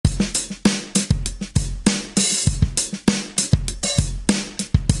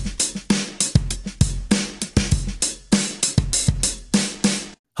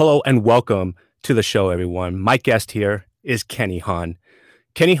Hello and welcome to the show, everyone. My guest here is Kenny Han.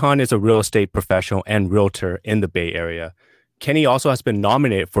 Kenny Han is a real estate professional and realtor in the Bay Area. Kenny also has been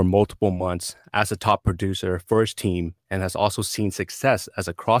nominated for multiple months as a top producer for his team and has also seen success as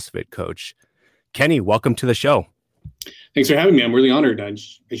a CrossFit coach. Kenny, welcome to the show. Thanks for having me. I'm really honored. I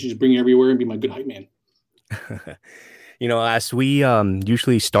should just bring you everywhere and be my good hype man. As we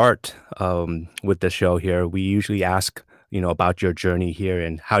usually start with the show here, we usually ask, about your journey here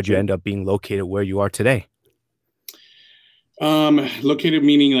and how'd you end up being located where you are today? Located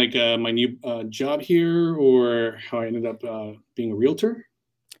meaning like my new job here, or how I ended up being a realtor?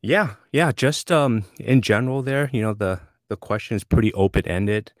 Yeah. Just in general there, the question is pretty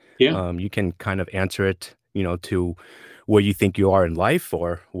open-ended. Yeah. You can kind of answer it, to where you think you are in life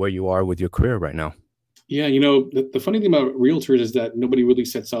or where you are with your career right now. Yeah, the funny thing about realtors is that nobody really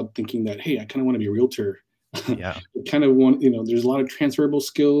sets out thinking that, hey, I kind of want to be a realtor. Yeah. I kind of want, there's a lot of transferable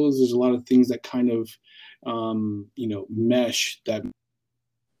skills. There's a lot of things that kind of, mesh that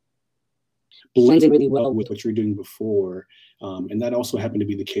blends in really well with what you're doing before. And that also happened to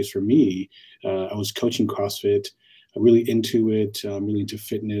be the case for me. I was coaching CrossFit, really into it, really into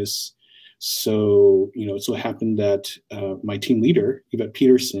fitness. So, it so happened that my team leader, Yvette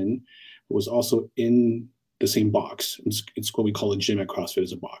Peterson, was also in the same box. It's what we call a gym at CrossFit,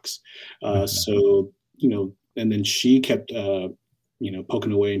 as a box. So, and then she kept,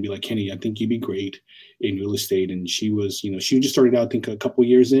 poking away and be like, Kenny, I think you'd be great in real estate. And she was, she just started out, I think, a couple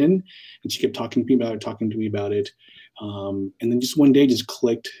years in, and she kept talking to me about it. And then just one day just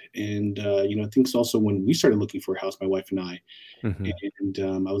clicked. And, I think it's also when we started looking for a house, my wife and I, and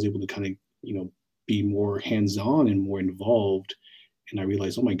I was able to kind of, be more hands-on and more involved. And I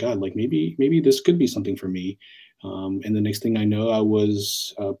realized, oh my God, like maybe this could be something for me. And the next thing I know, I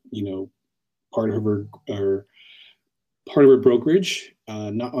was, part of her brokerage,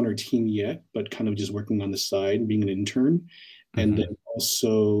 not on her team yet, but kind of just working on the side, being an intern, and then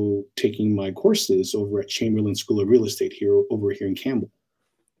also taking my courses over at Chamberlain School of Real Estate over here in Campbell.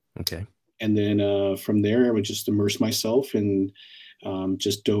 Okay. And then from there, I would just immerse myself and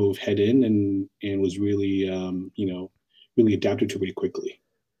just dove head in and was really, really adapted to it really quickly.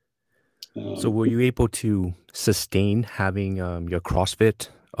 So were you able to sustain having your CrossFit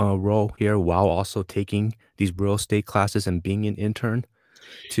role here while also taking these real estate classes and being an intern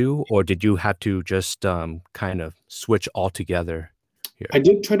too? Or did you have to just kind of switch altogether here? I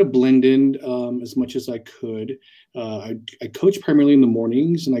did try to blend in as much as I could. I coach primarily in the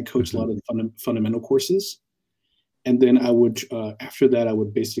mornings, and I coach a lot of the fundamental courses. And then I would, after that, I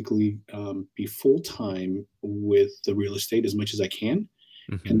would basically be full-time with the real estate as much as I can.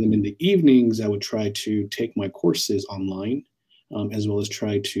 And then in the evenings, I would try to take my courses online, as well as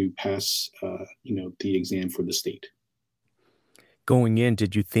try to pass, the exam for the state. Going in,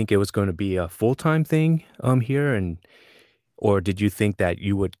 did you think it was going to be a full-time thing here, or did you think that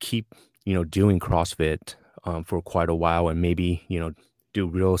you would keep, doing CrossFit for quite a while and maybe, do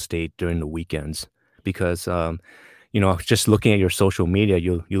real estate during the weekends? Because, just looking at your social media,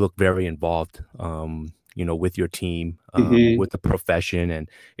 you look very involved, with your team, with the profession, and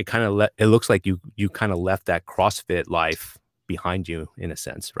it kind of it looks like you kind of left that CrossFit life behind you in a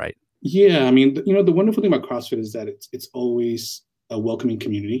sense, right? Yeah, I mean, the wonderful thing about CrossFit is that it's always a welcoming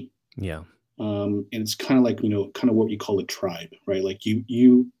community. Yeah. And it's kind of like, kind of what you call a tribe, right? Like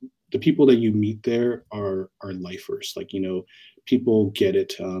the people that you meet there are lifers. Like, people get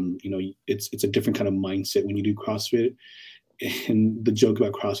it. It's a different kind of mindset when you do CrossFit. And the joke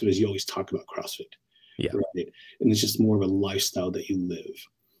about CrossFit is you always talk about CrossFit. Yeah. Right. And it's just more of a lifestyle that you live.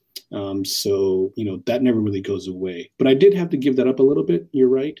 So, that never really goes away. But I did have to give that up a little bit. You're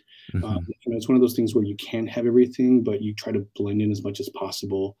right. It's one of those things where you can't have everything, but you try to blend in as much as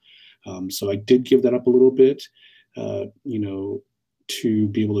possible. So I did give that up a little bit, to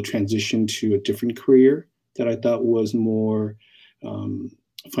be able to transition to a different career that I thought was more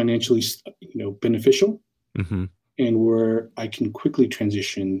financially, beneficial, and where I can quickly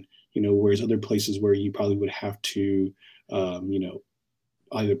transition, whereas other places where you probably would have to,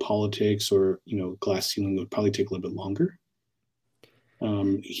 either politics or, glass ceiling would probably take a little bit longer.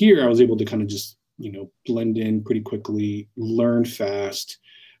 Here, I was able to kind of just, blend in pretty quickly, learn fast,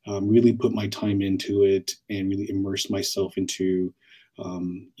 really put my time into it, and really immerse myself into,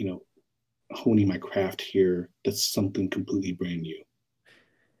 honing my craft here. That's something completely brand new.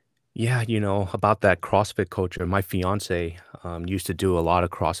 Yeah, about that CrossFit culture, my fiance used to do a lot of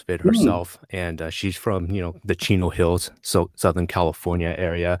CrossFit herself, and she's from, the Chino Hills, so Southern California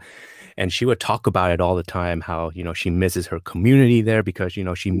area. And she would talk about it all the time, how, she misses her community there because,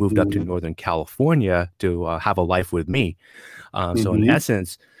 she moved up to Northern California to have a life with me. So in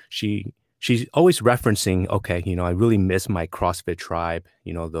essence, she's always referencing, okay, I really miss my CrossFit tribe.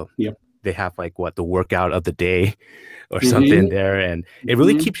 Yep. They have like what the workout of the day or something Hmm. there, and it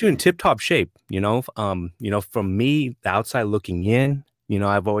really Hmm. keeps you in tip-top shape. From me, the outside looking in,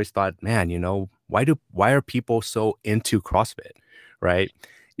 I've always thought, man, why are people so into CrossFit, right?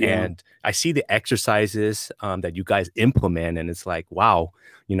 Yeah. And I see the exercises that you guys implement, and it's like, wow,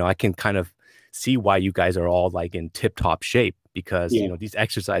 I can kind of see why you guys are all like in tip-top shape because Yeah. these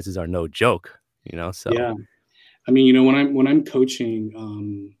exercises are no joke, so Yeah. I mean, when I'm coaching,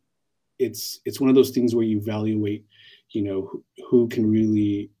 it's one of those things where you evaluate, who can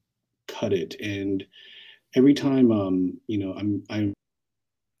really cut it. And every time, I'm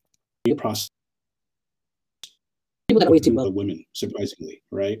process People that are way too the well. women, surprisingly,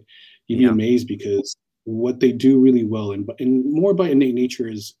 right? You'd be yeah. amazed because what they do really well, and more by innate nature,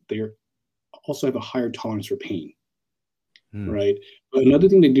 is they also have a higher tolerance for pain, Hmm. right? But another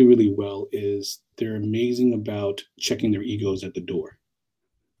thing they do really well is they're amazing about checking their egos at the door,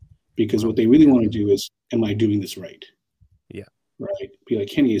 because Wow. what they really want to do is, am I doing this right? Yeah. Right? Be like,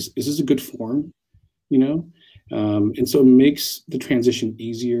 Kenny, is this a good form? You know? And so it makes the transition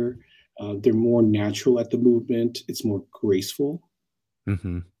easier. They're more natural at the movement. It's more graceful.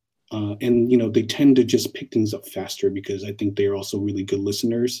 Hmm. And they tend to just pick things up faster because I think they're also really good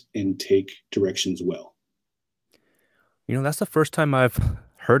listeners and take directions well. That's the first time I've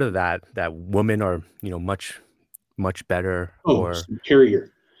heard of that women are, much better Oh,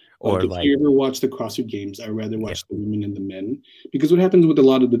 superior. Like, or if like, you ever watch the CrossFit Games, I rather yeah. watch the women and the men, because what happens with a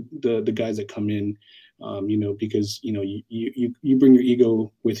lot of the guys that come in, because you bring your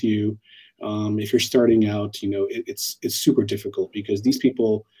ego with you. If you're starting out, it's super difficult because these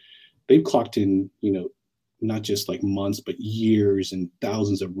people, they've clocked in, not just like months, but years and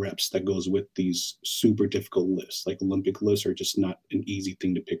thousands of reps that goes with these super difficult lifts. Like, Olympic lifts are just not an easy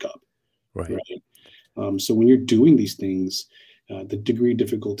thing to pick up, Right. right? So when you're doing these things, the degree of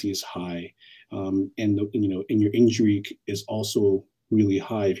difficulty is high, and your injury is also really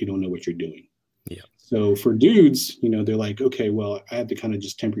high if you don't know what you're doing. Yeah. So for dudes, they're like, okay, well, I have to kind of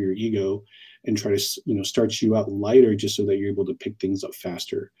just temper your ego and try to, start you out lighter just so that you're able to pick things up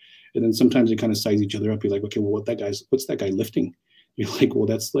faster. And then sometimes they kind of size each other up. You're like, okay, well, what's that guy lifting? You're like, well,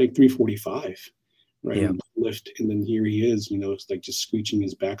 that's like 345, right? Yeah. On the lift. And then here he is, it's like just screeching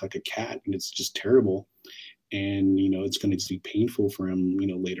his back like a cat, and it's just terrible. And, it's going to just be painful for him,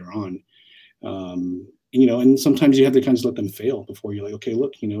 later on. And sometimes you have to kind of just let them fail before you're like, okay,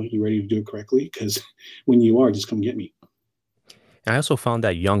 look, you ready to do it correctly? Because when you are, just come get me. I also found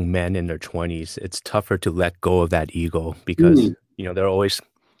that young men in their 20s, it's tougher to let go of that ego because, Mm, they're always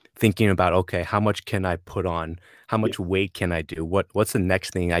thinking about, okay, how much can I put on? How yeah, much weight can I do? What's the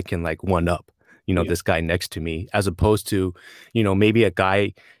next thing I can like one up, yeah, this guy next to me, as opposed to, maybe a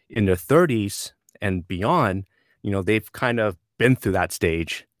guy in their 30s and beyond, they've kind of been through that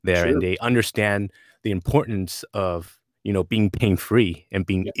stage there and sure, they understand the importance of, being pain-free and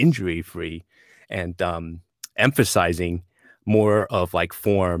being yes, injury-free and emphasizing more of like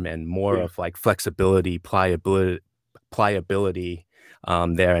form and more yeah. of like flexibility, pliability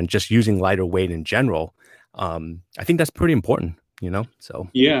there, and just using lighter weight in general. I think that's pretty important, So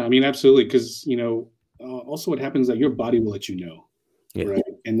Yeah, I mean, absolutely. Because, also what happens is that your body will let you know, yeah, right?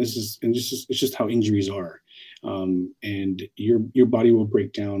 And it's just how injuries are. And your body will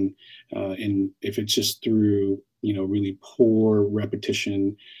break down. And if it's just through, really poor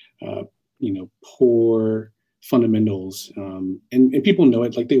repetition, uh, poor fundamentals, and people know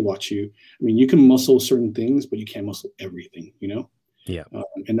it, like they watch you. I mean, you can muscle certain things, but you can't muscle everything. yeah.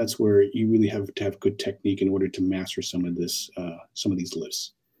 And that's where you really have to have good technique in order to master some of these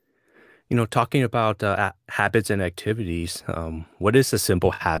lifts. Talking about habits and activities, what is a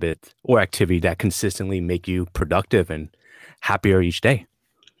simple habit or activity that consistently make you productive and happier each day?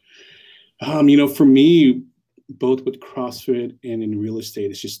 For me, both with CrossFit and in real estate,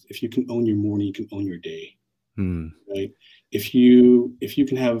 it's just, if you can own your morning, you can own your day, Hmm. right? If you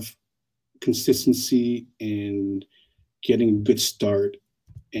can have consistency and getting a good start,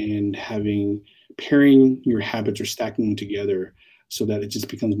 and having pairing your habits or stacking them together so that it just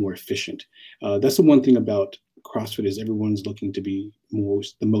becomes more efficient. That's the one thing about CrossFit, is everyone's looking to be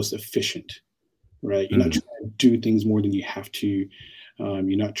the most efficient, right? You're not Hmm. trying to do things more than you have to.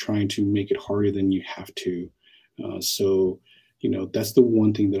 You're not trying to make it harder than you have to. So, that's the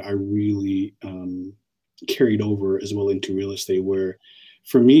one thing that I really carried over as well into real estate, where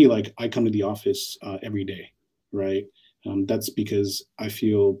for me, like, I come to the office every day, right? That's because I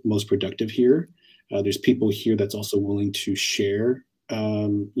feel most productive here. There's people here that's also willing to share,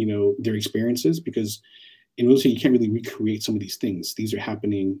 their experiences, because in real estate, you can't really recreate some of these things. These are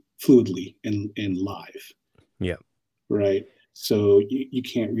happening fluidly and live, Yeah. right? So you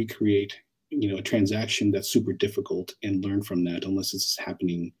can't recreate, a transaction that's super difficult and learn from that unless it's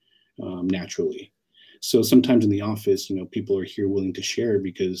happening naturally. So sometimes in the office, people are here willing to share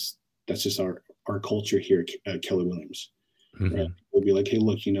because that's just our culture here at Keller Williams. Right? Hmm. We'll be like, hey,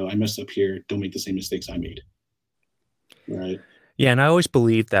 look, I messed up here. Don't make the same mistakes I made. Right. Yeah, and I always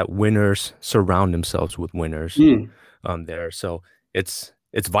believe that winners surround themselves with winners Mm. there. So it's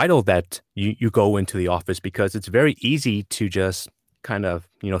vital that you go into the office because it's very easy to just kind of,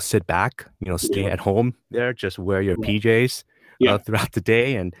 sit back, stay Yeah. at home there, just wear your Yeah. PJs Yeah. throughout the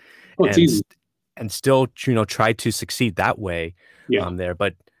day Oh, it's and easy. st- and still, try to succeed that way Yeah. there.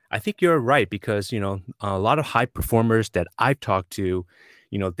 But I think you're right because, a lot of high performers that I've talked to,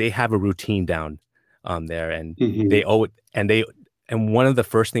 they have a routine down there and Hmm. they owe it and one of the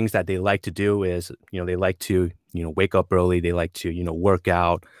first things that they like to do is, they like to, wake up early. They like to, work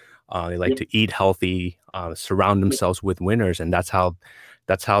out. They like Yep. to eat healthy, surround Yep. themselves with winners. And that's how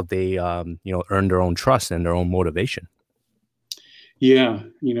they, earn their own trust and their own motivation. Yeah.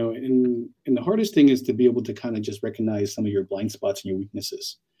 And the hardest thing is to be able to kind of just recognize some of your blind spots and your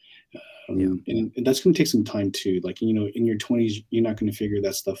weaknesses. Yeah. And that's going to take some time too. Like, in your 20s, you're not going to figure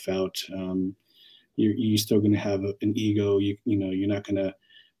that stuff out. You're still going to have an ego. You're not going to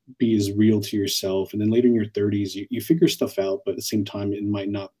be as real to yourself. And then later in your 30s, you figure stuff out, but at the same time, it might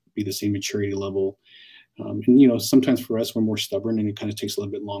not be the same maturity level. And sometimes for us, we're more stubborn and it kind of takes a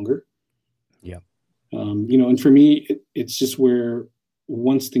little bit longer. Yeah. And for me, it's just where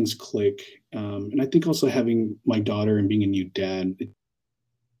once things click, and I think also having my daughter and being a new dad,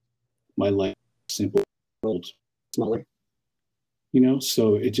 my life simple world smaller.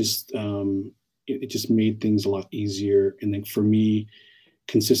 So it just made things a lot easier. And then for me,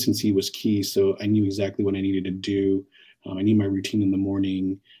 consistency was key. So I knew exactly what I needed to do. I knew my routine in the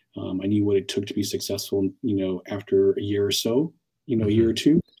morning. I knew what it took to be successful, after a year or so, a year Hmm. or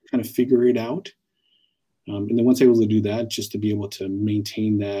two, kind of figure it out. And then once I was able to do that, just to be able to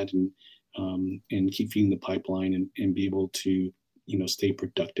maintain that and keep feeding the pipeline and be able to, stay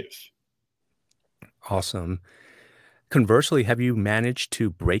productive. Awesome. Conversely, have you managed to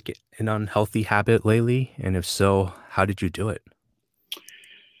break an unhealthy habit lately? And if so, how did you do it?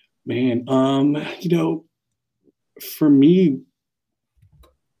 Man, for me,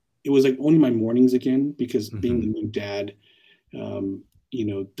 it was like only my mornings again, because being Hmm. the new dad,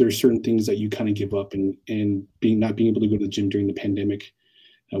 there's certain things that you kind of give up, and being not being able to go to the gym during the pandemic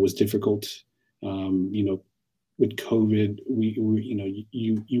was difficult. With COVID, we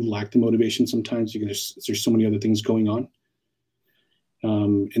you lack the motivation sometimes because there's so many other things going on.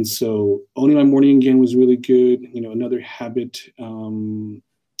 And so owning my morning again was really good. Another habit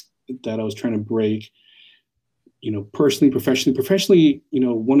that I was trying to break, personally, professionally,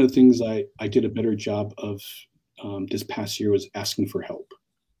 one of the things I did a better job of this past year was asking for help.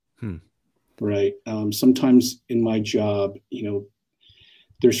 Hmm. Right. Sometimes in my job,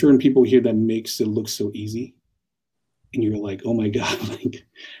 there's certain people here that makes it look so easy, and you're like, oh my god, like,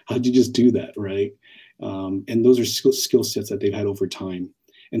 how'd you just do that, right? And those are skill sets that they've had over time.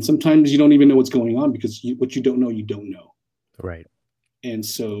 And sometimes you don't even know what's going on because what you don't know, you don't know. Right. And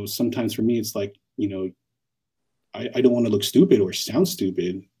so sometimes for me, it's like, I don't want to look stupid or sound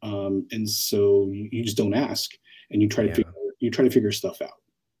stupid, and so you just don't ask, and Yeah. you try to figure stuff out.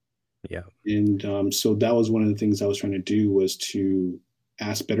 Yeah. And so that was one of the things I was trying to do, was to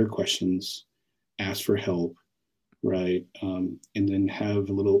ask better questions, ask for help, right, and then have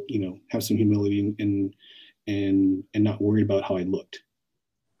a little, have some humility and not worried about how I looked.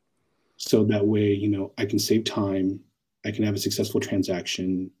 So that way, I can save time, I can have a successful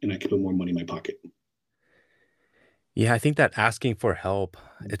transaction, and I can put more money in my pocket. Yeah, I think that asking for help,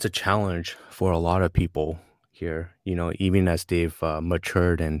 it's a challenge for a lot of people here, even as they've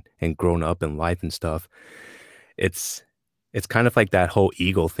matured and grown up in life and stuff. It's it's kind of like that whole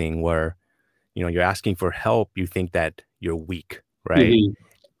ego thing where, you're asking for help, you think that you're weak, right? Mm-hmm.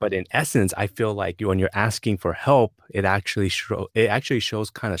 But in essence, I feel like when you're asking for help, it actually shows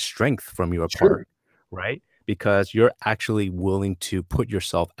kind of strength from your Sure. part, right? Because you're actually willing to put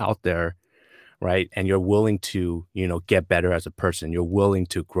yourself out there, right? And you're willing to, get better as a person. You're willing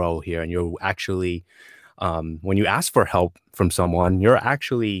to grow here, and you're actually, when you ask for help from someone,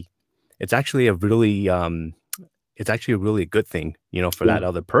 it's actually a really, it's actually a really good thing, for Yeah. that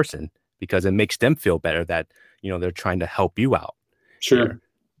other person because it makes them feel better that, they're trying to help you out Sure. here.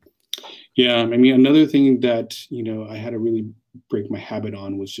 Yeah. I mean, another thing that, I had to really break my habit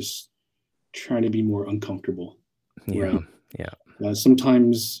on was just trying to be more uncomfortable, Yeah. right? Yeah.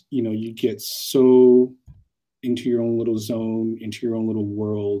 Sometimes, you get so into your own little zone, into your own little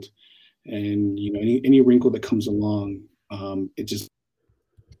world, and any wrinkle that comes along, it just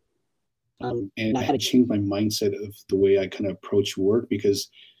and I had to change my mindset of the way I kind of approach work because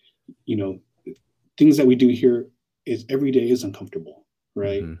you know things that we do here is every day is uncomfortable,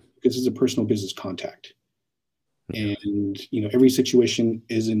 right? Hmm. Because it's a personal business contact. Yeah. And every situation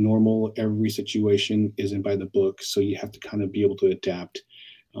isn't normal, every situation isn't by the book, so you have to kind of be able to adapt.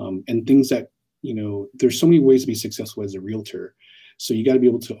 And things that there's so many ways to be successful as a realtor, so you got to be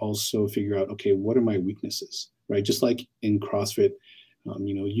able to also figure out, okay, what are my weaknesses, right? Just like in CrossFit,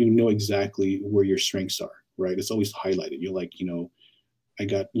 exactly where your strengths are, right? It's always highlighted. You're like, I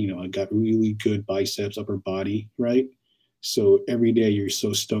got really good biceps, upper body, right? So every day you're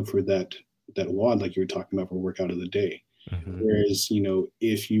so stoked for that WOD, like you were talking about, for workout of the day. Hmm. Whereas,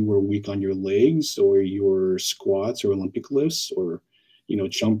 if you were weak on your legs or your squats or Olympic lifts or,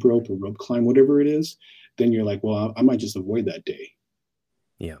 jump rope or rope climb, whatever it is, then you're like, well, I might just avoid that day.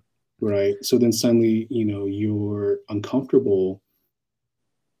 Yeah. Right. So then suddenly, you're uncomfortable.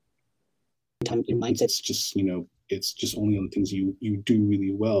 Your mindset's just, it's just only on the things you do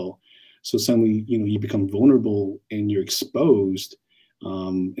really well. So suddenly, you become vulnerable and you're exposed.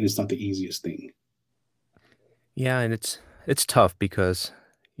 And it's not the easiest thing. Yeah, and it's tough because,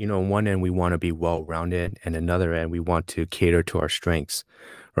 on one end we want to be well-rounded, and another end we want to cater to our strengths,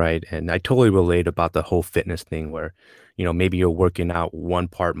 right? And I totally relate about the whole fitness thing where, maybe you're working out one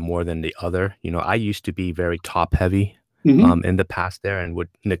part more than the other. I used to be very top heavy Mm-hmm. in the past there and would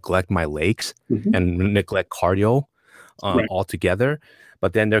neglect my legs Mm-hmm. and neglect cardio Right. altogether.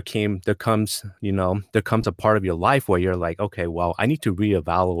 But then there comes a part of your life where you're like, okay, well, I need to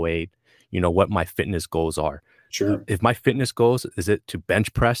reevaluate, what my fitness goals are. Sure. If my fitness goals is it to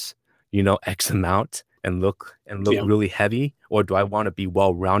bench press, X amount and look Yeah. really heavy, or do I want to be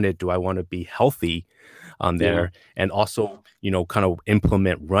well rounded? Do I want to be healthy on Yeah. there and also, kind of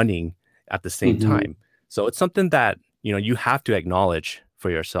implement running at the same Mm-hmm. time? So it's something that, you have to acknowledge for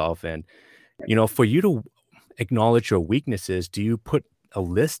yourself. And, for you to acknowledge your weaknesses, do you put a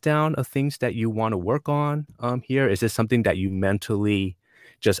list down of things that you want to work on here? Is this something that you mentally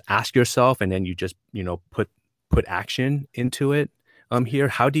just ask yourself and then you just, put action into it here?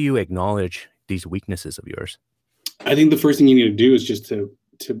 How do you acknowledge these weaknesses of yours? I think the first thing you need to do is just to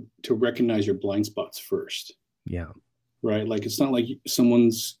recognize your blind spots first, Yeah. right? Like it's not like it's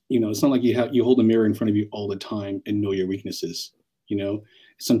not like you hold a mirror in front of you all the time and know your weaknesses. You know,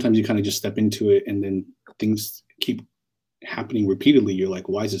 sometimes you kind of just step into it and then things keep happening repeatedly. You're like,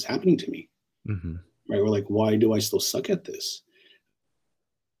 why is this happening to me? Hmm. Right? Or like, why do I still suck at this?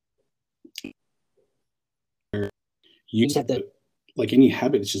 You just have to, like any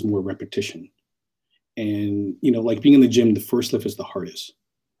habit, it's just more repetition. And like being in the gym, the first lift is the hardest,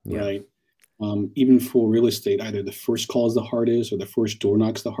 Yeah. right? Even for real estate, either the first call is the hardest or the first door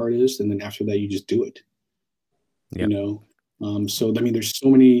knock's the hardest, and then after that, you just do it. You Yeah. know, so I mean, there's so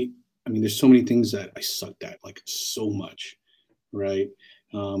many. I mean, there's so many things that I sucked at, like so much, right?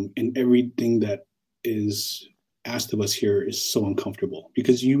 And everything that is asked of us here is so uncomfortable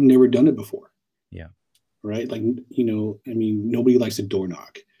because you've never done it before, Yeah. right? Like, I mean, nobody likes a door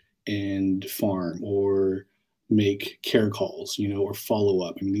knock and farm or make care calls, or follow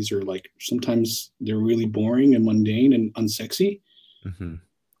up. I mean, these are like sometimes they're really boring and mundane and unsexy. Hmm.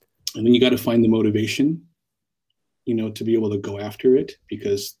 And then you got to find the motivation, to be able to go after it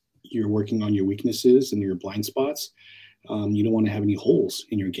because you're working on your weaknesses and your blind spots. You don't want to have any holes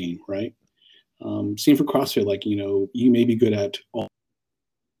in your game, right? Same for CrossFit. Like, you may be good at all,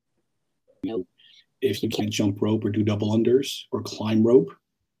 if you can't jump rope or do double unders or climb rope,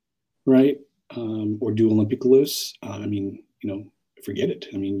 right? Or do Olympic lifts. I mean, forget it.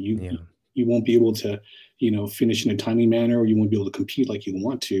 I mean, Yeah. you won't be able to, finish in a timely manner, or you won't be able to compete like you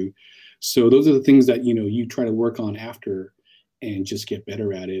want to. So those are the things that you try to work on after, and just get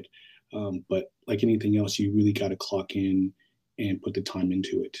better at it. But like anything else, you really got to clock in and put the time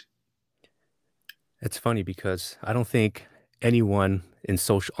into it. It's funny because I don't think anyone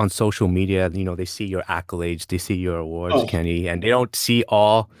on social media, they see your accolades, they see your awards, Oh, Kenny, and they don't see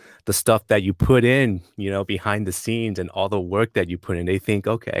all the stuff that you put in, behind the scenes and all the work that you put in. They think,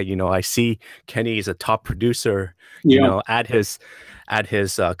 okay, I see Kenny is a top producer, yeah, at his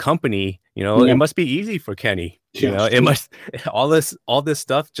company, it yeah, must be easy for Kenny. yeah, It must all this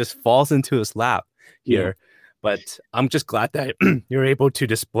stuff just falls into his lap yeah, here. But I'm just glad that you're able to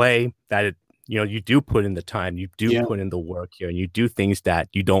display that you do put in the time, you do yeah. put in the work here, and you do things that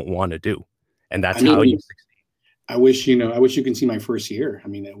you don't want to do. And I that's how you mean, succeed. I wish you can see my first year. I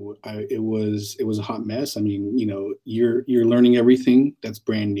mean, it was a hot mess. I mean, you're learning everything that's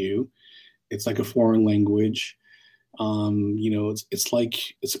brand new, It's like a foreign language. It's like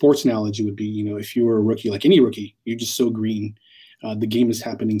a sports analogy would be, if you were a rookie, like any rookie, you're just so green. The game is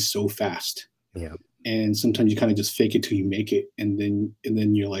happening so fast. Yeah. And sometimes you kind of just fake it till you make it, and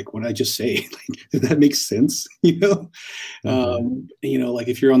then you're like, "What did I just say? Like, did that make sense?" Hmm. Like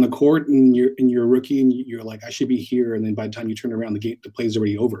if you're on the court and you're a rookie and you're like, "I should be here," and then by the time you turn around, the play's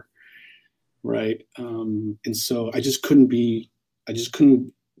already over, right? And so I just couldn't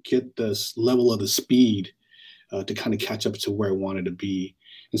get this level of the speed to kind of catch up to where I wanted to be.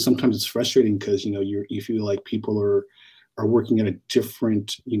 And sometimes it's frustrating because you feel like people are working at a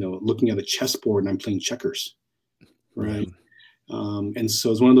different, looking at a chessboard and I'm playing checkers, Yeah. right? And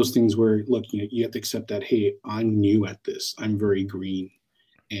so it's one of those things where, look, you have to accept that, hey, I'm new at this. I'm very green,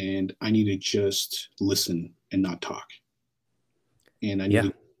 and I need to just listen and not talk, and I need Yeah.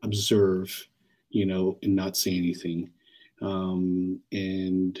 to observe, and not say anything,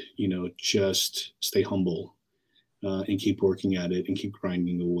 and just stay humble and keep working at it and keep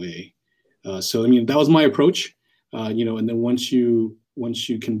grinding away. So I mean, that was my approach. And then once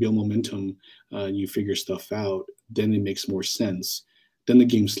you can build momentum, you figure stuff out. Then it makes more sense. Then the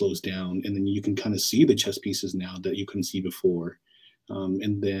game slows down, and then you can kind of see the chess pieces now that you couldn't see before.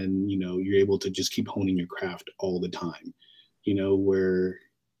 And then you're able to just keep honing your craft all the time. Where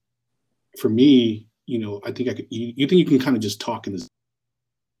for me, I think I could. You think you can kind of just talk in this.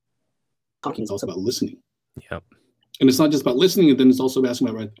 Talking is also about listening. Yep. And it's not just about listening, and then it's also asking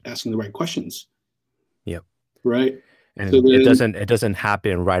the right questions, Yep. right? So And then, it doesn't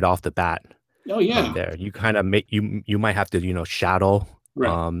happen right off the bat. oh yeah, There, you kind of make you might have to shadow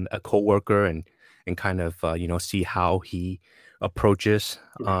right, a coworker and kind of see how he approaches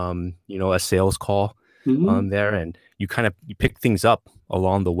right, a sales call hmm, there, and you pick things up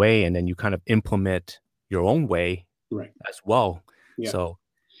along the way, and then you kind of implement your own way right, as well. yeah, So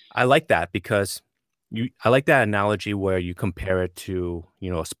I like that because I like that analogy where you compare it to,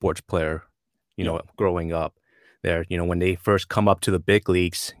 a sports player, yeah, growing up there, when they first come up to the big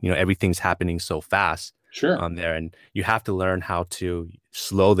leagues, everything's happening so fast sure, there, and you have to learn how to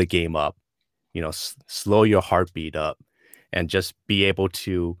slow the game up, slow your heartbeat up and just be able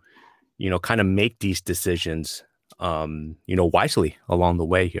to, kind of make these decisions, wisely along the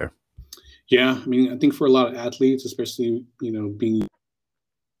way here. yeah. I mean, I think for a lot of athletes, especially being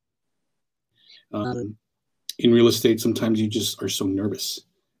um, in real estate, sometimes you just are so nervous,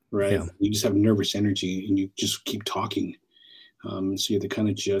 right? Yeah. You just have nervous energy, and you just keep talking. So you have to kind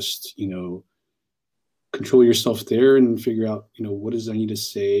of just control yourself there and figure out, what does I need to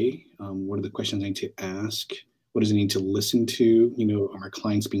say? What are the questions I need to ask? What does I need to listen to? Are my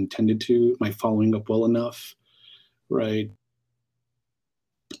clients being tended to? Am I following up well enough? Right.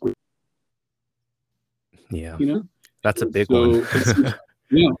 Yeah. You know, That's a big one. so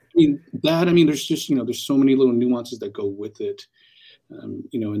yeah, there's just, there's so many little nuances that go with it. And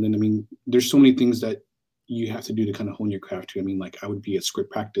then, there's so many things that you have to do to kind of hone your craft too. I mean, like I would be at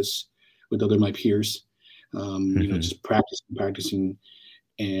script practice with other my peers, Hmm. just practicing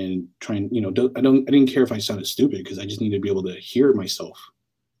and trying, I didn't care if I sounded stupid because I just need to be able to hear myself,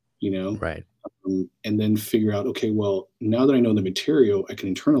 you know, Right. and then figure out, okay, well, now that I know the material, I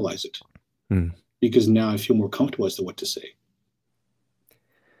can internalize it Mm. because now I feel more comfortable as to what to say.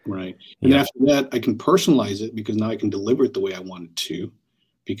 Right. And then Yep. after that, I can personalize it because now I can deliver it the way I want it to,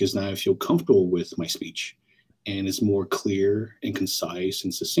 because now I feel comfortable with my speech and it's more clear and concise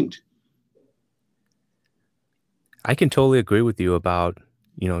and succinct. I can totally agree with you about,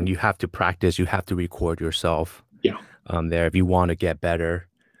 you have to practice, you have to record yourself Yeah. there if you want to get better.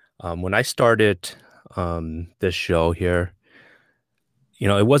 When I started this show here,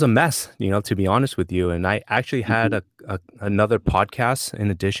 it was a mess, to be honest with you. And I actually had Mhm. another podcast in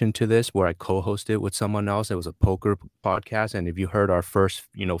addition to this where I co-hosted with someone else. It was a poker podcast. And if you heard our first,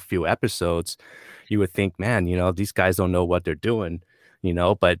 few episodes, you would think, man, these guys don't know what they're doing,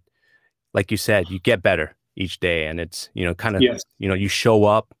 but like you said, you get better each day. And it's, kind of, Yes. you show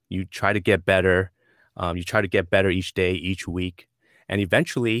up, you try to get better. You try to get better each day, each week. And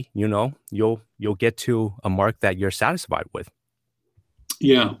eventually, you'll get to a mark that you're satisfied with.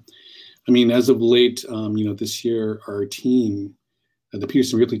 Yeah. I mean, as of late, this year, our team, the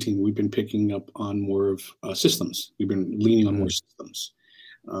Peterson Ripley team, we've been picking up on more of systems. We've been leaning on more Mm, systems.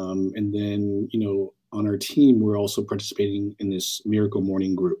 And then, on our team, we're also participating in this Miracle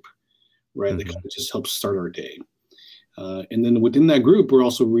Morning group, right? That kind mhm. of just helps start our day. And then within that group, we're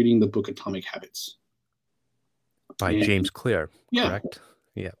also reading the book Atomic Habits. By And James Clear, yeah, correct?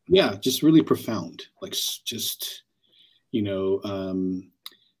 Yeah. yeah, just really profound. Like just, you know,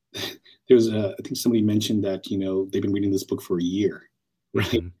 I think somebody mentioned that, they've been reading this book for a year, right?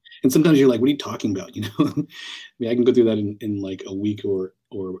 Mhm. And sometimes you're like, what are you talking about? I mean, I can go through that in like a week or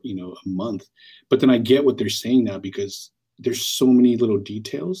a month. But then I get what they're saying now because there's so many little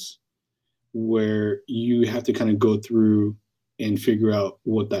details where you have to kind of go through and figure out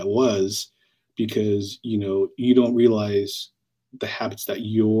what that was because you don't realize the habits that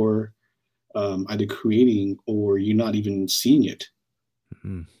you're either creating or you're not even seeing it,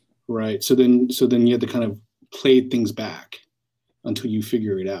 Mhm. right? So then you have to kind of play things back until you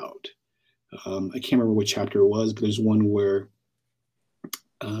figure it out. I can't remember what chapter it was, but there's one where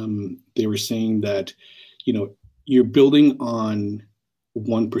they were saying that you know you're building on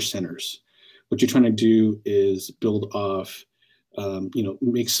one percenters. What you're trying to do is build off,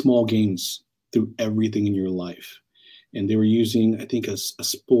 make small gains through everything in your life. And they were using, I think, a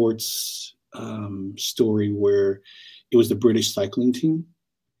sports story where it was the British cycling team,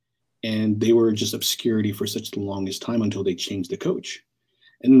 and they were just obscurity for such the longest time until they changed the coach.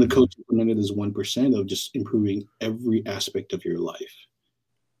 And then the Mhm. coach implemented this 1% of just improving every aspect of your life,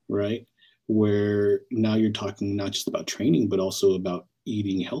 right? Where now you're talking not just about training, but also about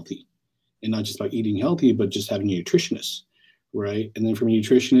eating healthy. And not just about eating healthy, but just having a nutritionist, right? And then from a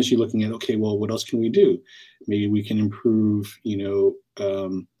nutritionist, you're looking at, okay, well, what else can we do? Maybe we can improve,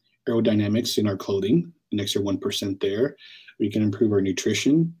 aerodynamics in our clothing, an extra 1% there. We can improve our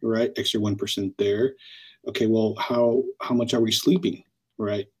nutrition, right? Extra 1% there. Okay, well, how much are we sleeping,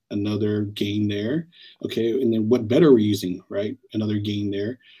 right? Another gain there. Okay, and then what bed are we using, right? Another gain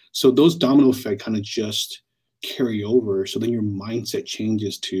there. So those domino effect kind of just carry over. So then your mindset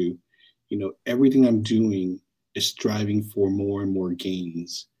changes to, everything I'm doing is striving for more and more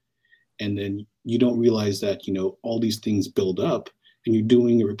gains. And then you don't realize that, all these things build up and you're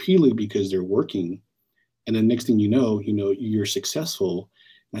doing it repeatedly because they're working. And then next thing you're successful.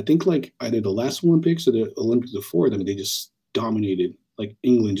 And I think like either the last Olympics or the Olympics before them, they just dominated, like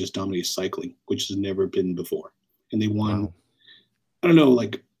England just dominated cycling, which has never been before. And they won, Wow. I don't know,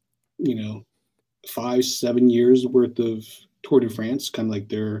 like, you know, 5, 7 years worth of Tour de France, kind of like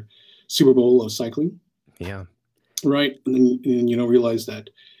their Super Bowl of cycling, Yeah. right? And then you don't realize that,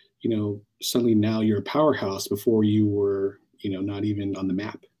 suddenly now you're a powerhouse before you were, not even on the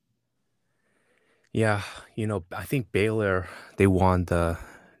map. Yeah. I think Baylor, they won the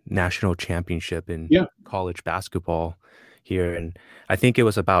national championship in Yeah, college basketball here. And I think it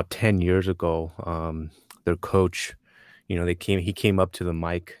was about 10 years ago. Their coach, he came up to the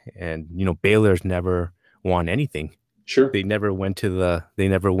mic and, Baylor's never won anything. sure. They never went to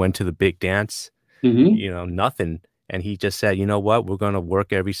the big dance, Hmm. nothing. And he just said, you know what, we're going to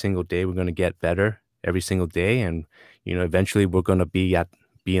work every single day. We're going to get better every single day. And, eventually we're going to be at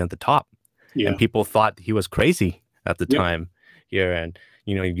the top. And Yeah. people thought he was crazy at the Yep. time here. And,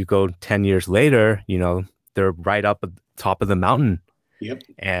 you go 10 years later, they're right up at the top of the mountain. Yep.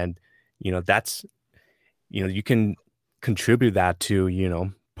 And, that's, you can contribute that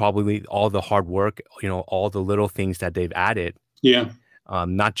to, probably all the hard work, all the little things that they've added, Yeah.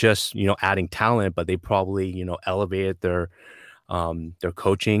 not just, adding talent, but they probably, elevated their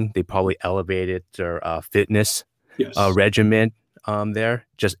coaching. They probably elevated their fitness Yes. regimen there.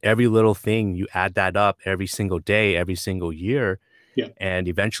 Just every little thing, you add that up every single day, every single year, Yeah. and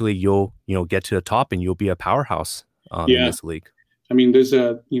eventually you'll, get to the top and you'll be a powerhouse in Yeah. this league. I mean, there's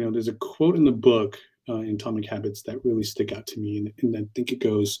a quote in the book in Atomic Habits that really stick out to me, and I think it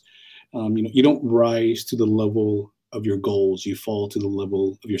goes, you don't rise to the level of your goals, you fall to the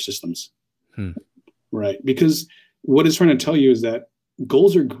level of your systems, Hmm. right? Because what it's trying to tell you is that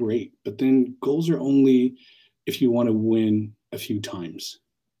goals are great, but then goals are only if you want to win a few times,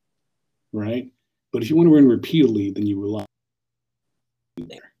 right? But if you want to win repeatedly, then you rely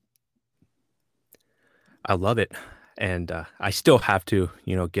there. I love it. And I still have to,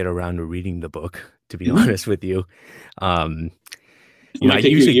 get around to reading the book, to be Mhm. honest with you. Um, It I might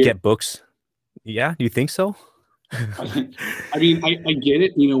take you a usually year. get books. Yeah, you think so? I mean, I get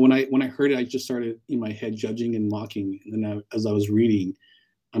it. When I heard it, I just started in my head judging and mocking. And then as I was reading,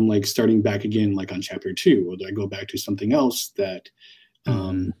 I'm like starting back again, like on chapter two, or do I go back to something else that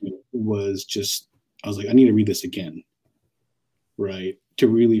Mhm. was just? I was like, I need to read this again, right, to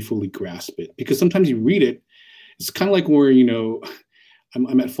really fully grasp it. Because sometimes you read it, it's kind of like where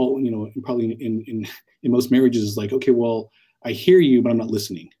I'm at fault. Probably in most marriages, it's like, okay, well, I hear you, but I'm not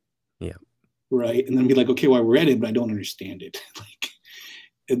listening, Yeah. right? And then be like, okay, well, I read it, but I don't understand it. Like,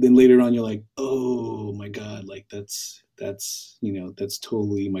 and then later on you're like, oh my god, like that's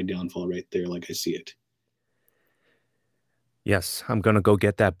totally my downfall right there, like I see it. Yes, I'm gonna go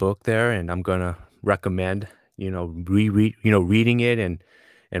get that book there, and I'm gonna recommend, reading it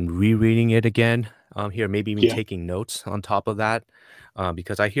and rereading it again. here, maybe even Yeah. taking notes on top of that,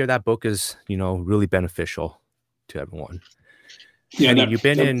 because I hear that book is, really beneficial to everyone. Yeah. Kenny, you've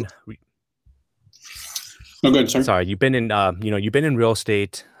been in, No, good. Sorry. sorry, you've been in real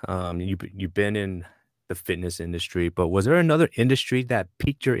estate, you've been in the fitness industry, but was there another industry that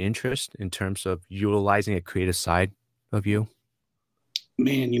piqued your interest in terms of utilizing a creative side of you?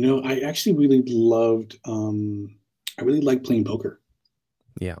 Man, I actually really loved, I really liked playing poker.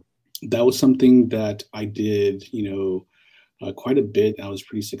 Yeah. That was something that I did, quite a bit. I was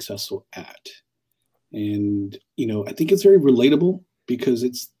pretty successful at. And, I think it's very relatable because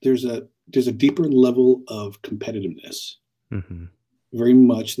there's a deeper level of competitiveness, Hmm. very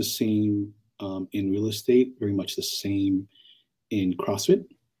much the same in real estate, very much the same in CrossFit.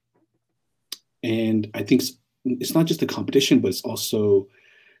 And I think it's not just a competition, but it's also,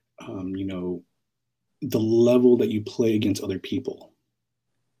 um, you know, the level that you play against other people.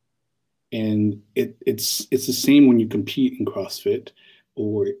 And it's the same when you compete in CrossFit,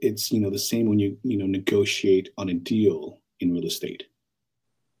 or it's the same when you negotiate on a deal in real estate.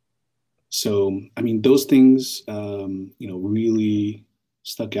 So I mean, those things really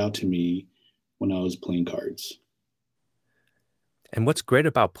stuck out to me when I was playing cards. And what's great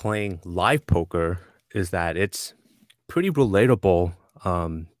about playing live poker is that it's pretty relatable,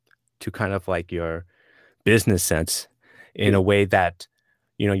 um, to kind of like your business sense in Yeah. a way that,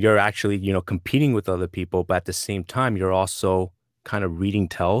 you're actually, competing with other people, but at the same time, you're also kind of reading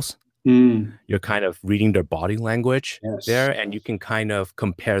tells. Mm, You're kind of reading their body language yes. there, and you can kind of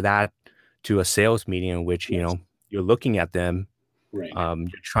compare that to a sales meeting in which, Yes. you're looking at them, Right.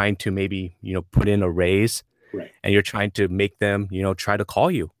 you're trying to maybe, put in a raise, Right. and you're trying to make them, try to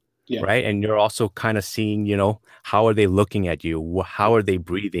call you, Yeah. right? And you're also kind of seeing, how are they looking at you? How are they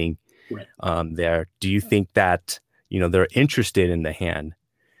breathing Right. there? Do you think that, they're interested in the hand?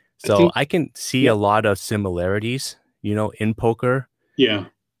 I So think. I can see Yeah. a lot of similarities, in poker. Yeah.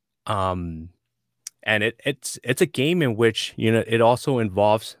 Um, and it's a game in which, it also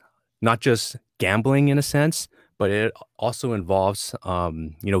involves not just gambling in a sense, but it also involves,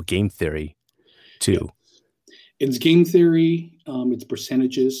 game theory Yeah. too. It's game theory. It's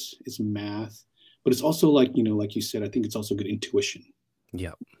percentages. It's math, but it's also like you said. I think it's also good intuition,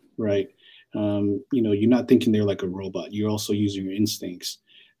 Yeah. right? You're not thinking they're like a robot. You're also using your instincts.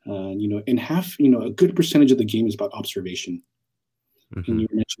 And a good percentage of the game is about observation. And Hmm. you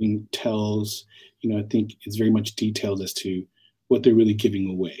were mentioning tells. I think it's very much detailed as to what they're really giving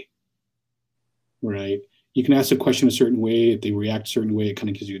away, right? You can ask a question a certain way. If they react a certain way, it kind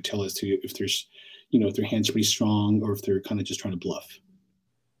of gives you a tell as to if their hand's pretty strong or if they're kind of just trying to bluff,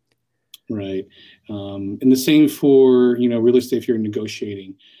 right? And the same for real estate. If you're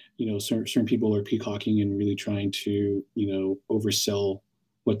negotiating, certain people are peacocking and really trying to oversell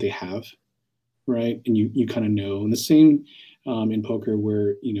what they have, right? And you kind of know. And the same in poker,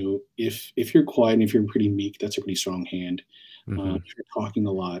 where if you're quiet and if you're pretty meek, that's a pretty strong hand. Hmm. If you're talking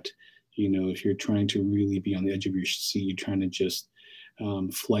a lot, if you're trying to really be on the edge of your seat, you're trying to just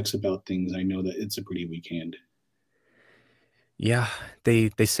flex about things, I know that it's a pretty weak hand. Yeah, they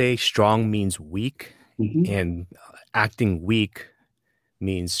say strong means weak, Hmm. and acting weak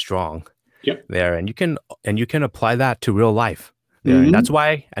means strong Yep. there, and you can apply that to real life there, and Hmm. that's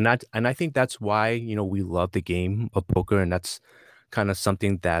why, and I think that's why, we love the game of poker, and that's kind of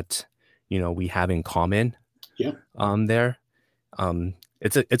something that, we have in common Yeah. there.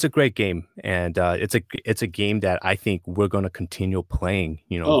 It's a great game, and it's a game that I think we're going to continue playing,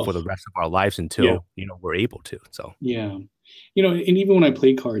 Oh, for the rest of our lives yeah. until, we're able to. So Yeah. And even when I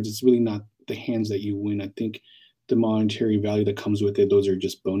play cards, it's really not the hands that you win. I think the monetary value that comes with it, those are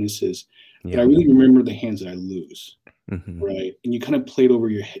just bonuses. But I yeah. really remember the hands that I lose, Hmm. right? And you kind of play it over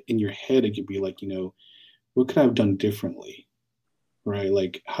in your head. It could be like, what could I have done differently? Right?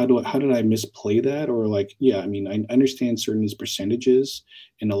 Like, how did I misplay that? Or like, yeah, I mean, I understand certain percentages,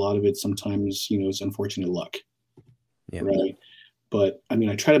 and a lot of it sometimes, it's unfortunate luck, Yeah. right? But I mean,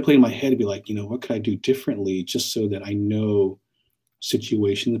 I try to play in my head and be like, what could I do differently just so that I know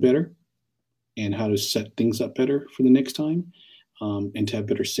situations better and how to set things up better for the next time, and to have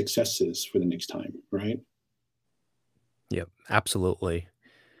better successes for the next time, right? Yep, absolutely.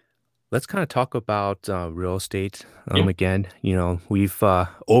 Let's kind of talk about real estate Yeah. again. We've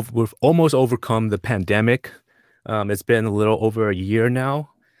almost overcome the pandemic. It's been a little over a year now,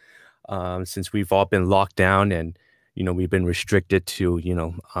 since we've all been locked down, and we've been restricted to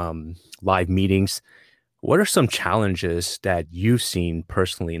live meetings. What are some challenges that you've seen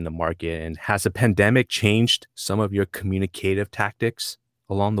personally in the market, and has the pandemic changed some of your communicative tactics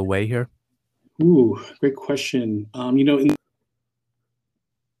along the way here? Ooh, great question.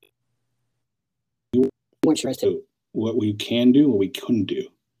 to what we can do, what we couldn't do.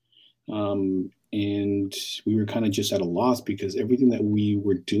 And we were kind of just at a loss because everything that we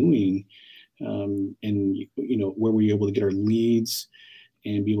were doing, and where we were able to get our leads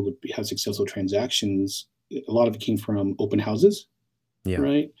and be able to have successful transactions, a lot of it came from open houses, Yeah.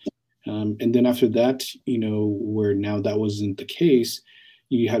 right? And then after that, where now that wasn't the case,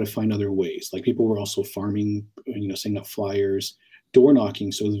 you had to find other ways. Like people were also farming, sending out flyers, door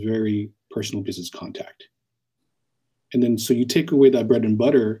knocking. So it was very personal business contact. And then so you take away that bread and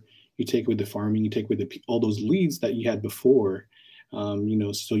butter, you take away the farming, you take away all those leads that you had before,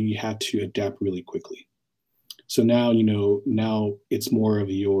 so you had to adapt really quickly. So now, now it's more of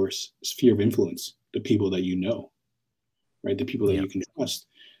your sphere of influence, the people that you know, right? The people that Yeah. you can trust.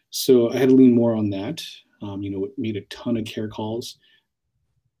 So I had to lean more on that. Made a ton of care calls,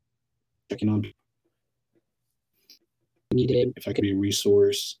 checking on needed, if I could be a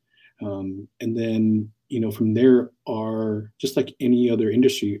resource. And then, from there are just like any other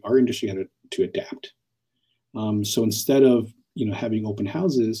industry, our industry had to adapt. So instead of, having open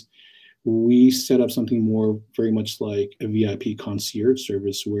houses, we set up something more very much like a VIP concierge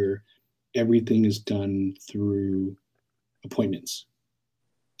service where everything is done through appointments,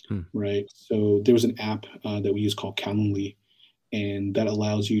 right? So there was an app that we use called Calendly, and that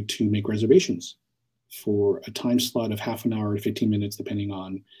allows you to make reservations for a time slot of half an hour to 15 minutes, depending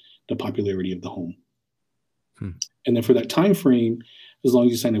on the popularity of the home. And then for that time frame, as long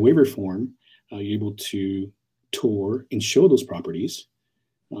as you sign a waiver form, you're able to tour and show those properties.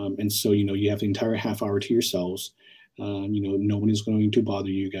 And so, you have the entire half hour to yourselves. No one is going to bother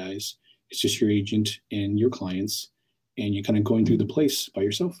you guys. It's just your agent and your clients, and you're kind of going through the place by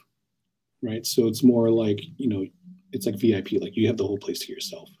yourself, right? So it's more like, it's like VIP, like you have the whole place to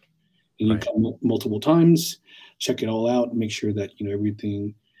yourself. And you come multiple times, check it all out, make sure that,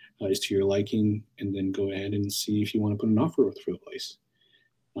 everything is to your liking, and then go ahead and see if you want to put an offer for the place.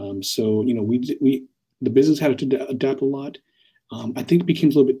 So, the business had to adapt a lot. I think it became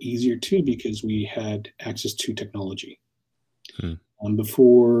a little bit easier too because we had access to technology.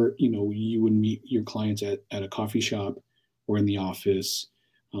 Before, you would meet your clients at a coffee shop or in the office,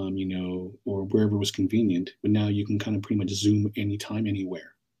 or wherever was convenient. But now you can kind of pretty much Zoom anytime,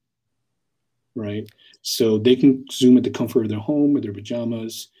 anywhere, right? So they can Zoom at the comfort of their home with their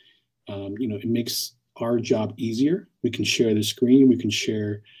pajamas. It makes our job easier. We can share the screen. We can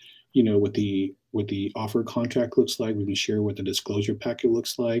share, what the offer contract looks like. We can share what the disclosure packet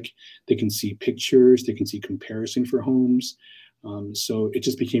looks like. They can see pictures. They can see comparison for homes. So it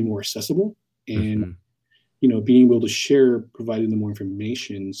just became more accessible, and being able to share, providing them more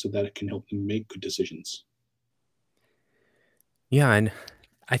information so that it can help them make good decisions. Yeah, and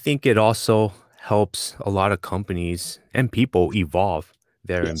I think it also helps a lot of companies and people evolve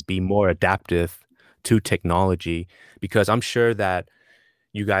there Yes. and be more adaptive to technology, because I'm sure that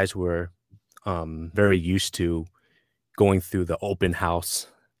you guys were very used to going through the open house,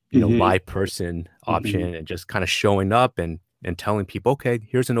 live person option, and just kind of showing up and telling people, okay,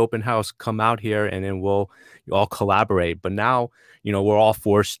 here's an open house, come out here, and then we'll all collaborate. But now, we're all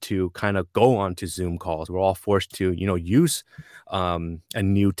forced to kind of go onto Zoom calls. We're all forced to, use a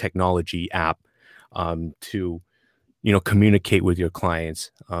new technology app to, communicate with your clients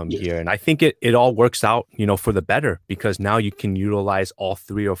here. And I think it all works out, for the better, because now you can utilize all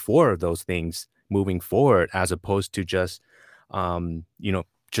 3 or 4 of those things moving forward, as opposed to just,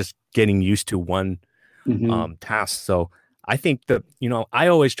 just getting used to one task. So I think that, I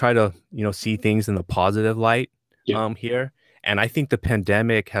always try to, see things in the positive light here. And I think the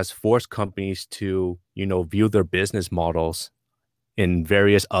pandemic has forced companies to, view their business models in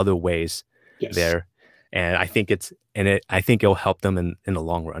various other ways there. And I think I think it'll help them in the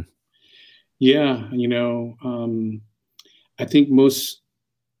long run. Yeah. I think most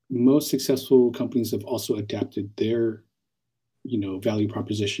successful companies have also adapted their, value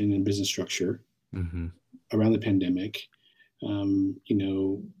proposition and business structure around the pandemic.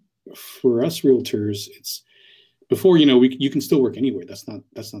 For us realtors, it's before, you can still work anywhere. That's not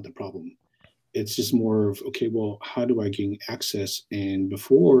the problem. It's just more of, okay, well, how do I gain access? And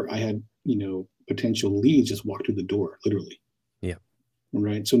before I had, potential leads just walk through the door, literally. Yeah.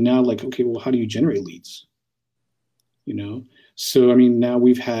 Right. So now, like, okay, well, how do you generate leads? So, I mean, now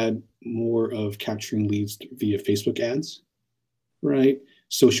we've had more of capturing leads via Facebook ads, right?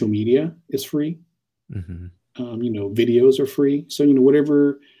 Social media is free. Videos are free. So,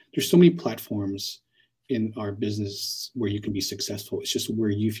 whatever, there's so many platforms in our business where you can be successful. It's just where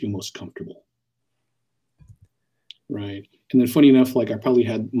you feel most comfortable. Right. And then funny enough, like I probably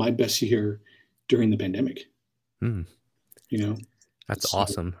had my best year during the pandemic. That's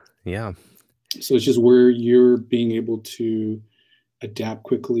awesome. Yeah. So it's just where you're being able to adapt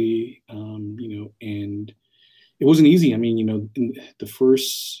quickly, and it wasn't easy. I mean, in the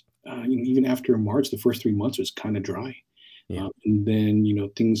first, even after March, the first 3 months was kind of dry. Yeah. And then,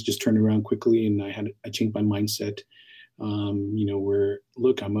 things just turned around quickly, and I changed my mindset, where,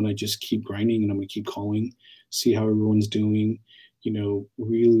 look, I'm going to just keep grinding, and I'm going to keep calling, see how everyone's doing,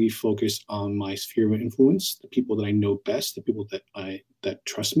 really focus on my sphere of influence, the people that I know best, the people that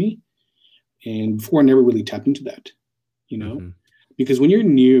trust me. And before, I never really tapped into that, you know, Hmm. because when you're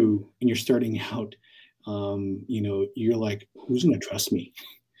new and you're starting out, you're like, who's going to trust me?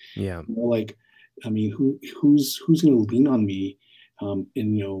 Yeah. Like, I mean, who's going to lean on me?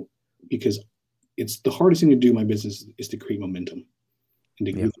 And because it's the hardest thing to do in my business is to create momentum and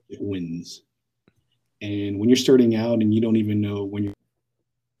to Yeah. really get wins. And when you're starting out and you don't even know when you're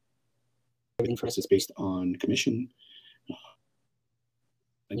everything for us is based on commission,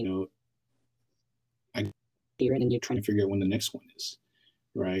 you know, I hear it and you're trying to figure out when the next one is,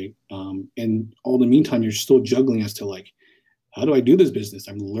 right? And all the meantime, you're still juggling as to like, how do I do this business?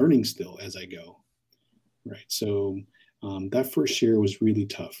 I'm learning still as I go, right? So that first year was really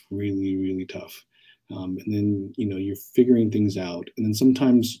tough, really, really tough. And then you're figuring things out, and then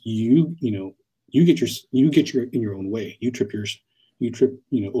sometimes you get your in your own way. You trip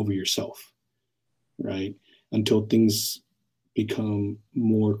over yourself, right? Until things become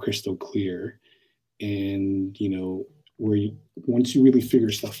more crystal clear, and once you really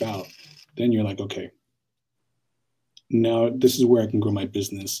figure stuff out, then you're like, okay, now this is where I can grow my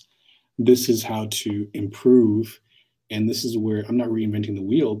business. This is how to improve, and this is where I'm not reinventing the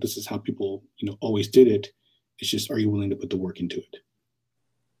wheel. This is how people always did it. It's just, are you willing to put the work into it?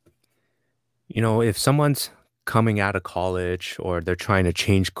 If someone's coming out of college or they're trying to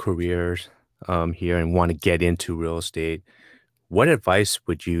change careers here and want to get into real estate, what advice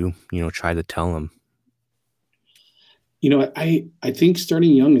would you try to tell them? I think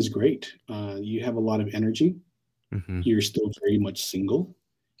starting young is great. You have a lot of energy. Hmm. You're still very much single.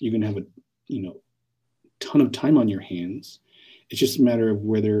 You're gonna have a ton of time on your hands. It's just a matter of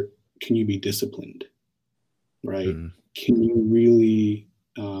whether can you be disciplined, right? Mm. Can you really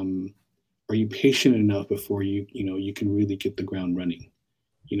are you patient enough before you can really get the ground running?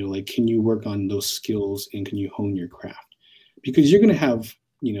 Like, can you work on those skills and can you hone your craft? Because you're gonna have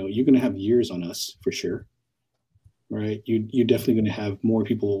years on us for sure, right? You're definitely gonna have more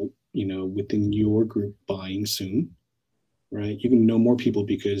people within your group buying soon, right? You can know more people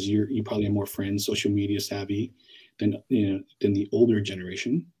because you probably have more friends, social media savvy than the older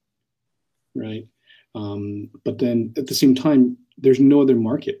generation, right? But then at the same time, there's no other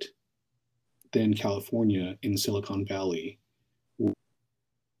market than California in Silicon Valley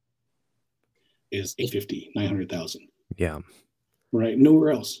is 850, 900,000, Yeah. right?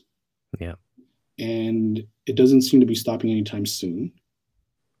 Nowhere else. Yeah. And it doesn't seem to be stopping anytime soon,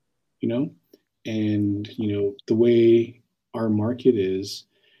 you know? And, the way our market is,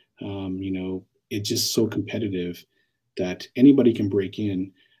 it's just so competitive that anybody can break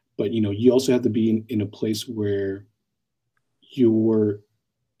in. But, you also have to be in a place where you're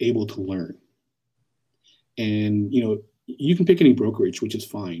able to learn. And, you can pick any brokerage, which is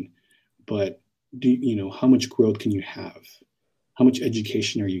fine. But how much growth can you have? How much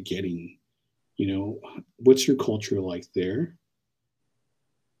education are you getting? What's your culture like there?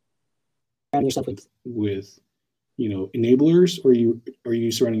 Surround yourself with enablers, or are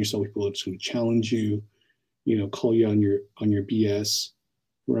you surrounding yourself with people that's going to challenge you, call you on your BS,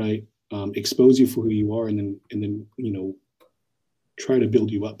 right? Expose you for who you are, and then try to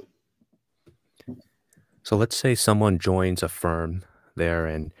build you up. So let's say someone joins a firm there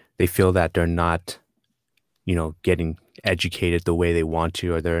and they feel that they're not getting educated the way they want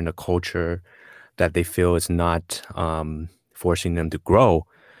to, or they're in a culture that they feel is not forcing them to grow.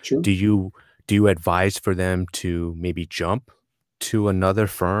 Sure. Do you advise for them to maybe jump to another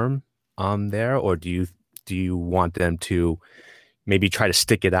firm there, or do you want them to maybe try to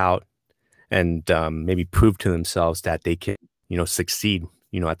stick it out and maybe prove to themselves that they can succeed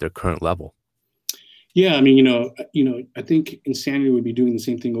at their current level? Yeah, I mean, I think insanity would be doing the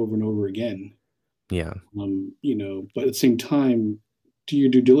same thing over and over again. Yeah. But at the same time, do your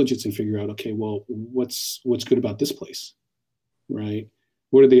due diligence and figure out, okay, well, what's good about this place, right?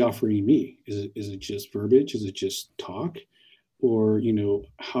 What are they offering me? Is it just verbiage? Is it just talk? Or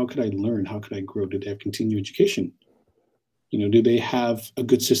how could I learn? How could I grow? Do they have continuing education? Do they have a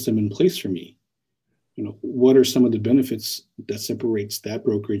good system in place for me? What are some of the benefits that separates that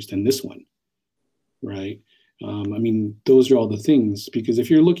brokerage than this one, right? I mean, those are all the things, because if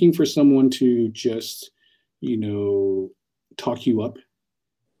you're looking for someone to just, talk you up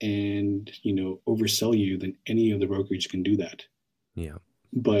and, oversell you, then any of the brokerage can do that. Yeah.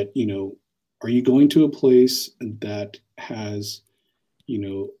 But, are you going to a place that has,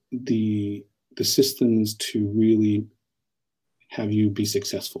 the systems to really have you be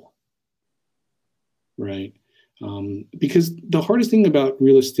successful, right? Because the hardest thing about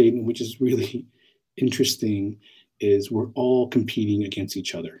real estate, which is really interesting, is we're all competing against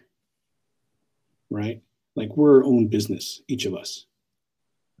each other, right? Like we're our own business, each of us.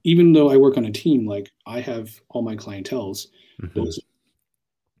 Even though I work on a team, like I have all my clientels, Hmm. those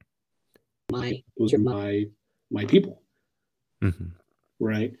those are my people, Hmm.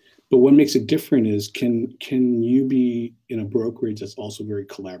 right? But what makes it different is can you be in a brokerage that's also very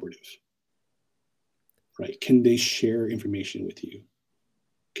collaborative, right? Can they share information with you?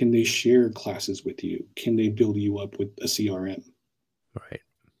 Can they share classes with you? Can they build you up with a CRM, Right.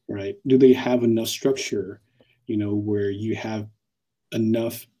 right? Do they have enough structure, where you have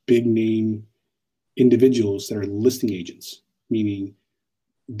enough big name individuals that are listing agents, meaning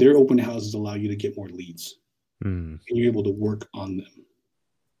their open houses allow you to get more leads Mm. and you're able to work on them,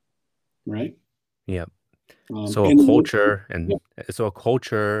 right? Yeah. So a And culture yeah, and so a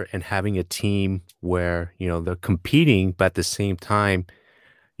culture and having a team where, they're competing, but at the same time,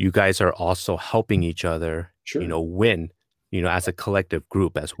 you guys are also helping each other, sure. win, as a collective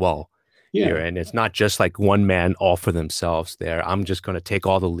group as well here. Yeah, And it's not just like one man all for themselves there. I'm just going to take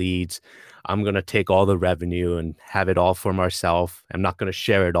all the leads. I'm going to take all the revenue and have it all for myself. I'm not going to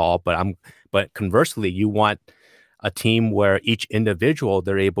share it all, but conversely, you want a team where each individual,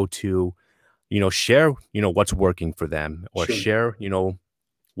 they're able to, share, what's working for them or sure. share,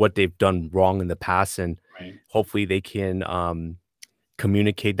 what they've done wrong in the past. And Right. hopefully they can,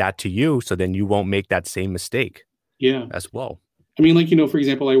 communicate that to you so then you won't make that same mistake Yeah. as well. I mean, like, for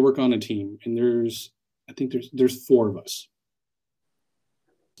example, I work on a team and I think there's four of us.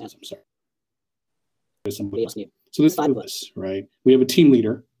 I'm sorry. There's somebody else. So there's five of us, right? We have a team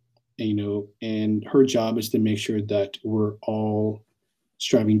leader, and, and her job is to make sure that we're all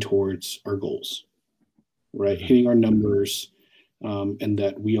striving towards our goals, right? Hmm. Hitting our numbers, and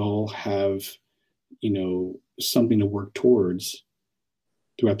that we all have, something to work towards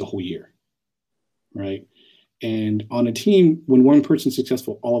throughout the whole year, right? And on a team, when one person's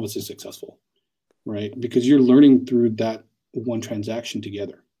successful, all of us is successful, right? Because you're learning through that one transaction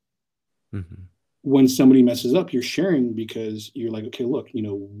together. Hmm. When somebody messes up, you're sharing because you're like, okay, look,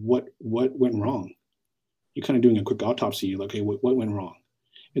 what went wrong. You're kind of doing a quick autopsy. You're like, okay, what went wrong?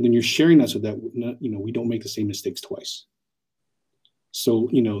 And then you're sharing that so that we don't make the same mistakes twice. So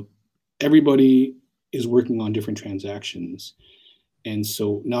everybody is working on different transactions, and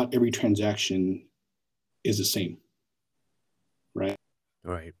so not every transaction is the same, right?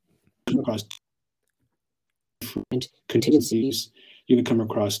 Right. Across different contingencies, you're going to come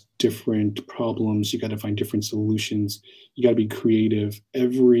across different problems. You got to find different solutions. You got to be creative.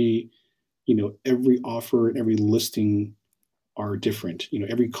 Every offer and every listing are different.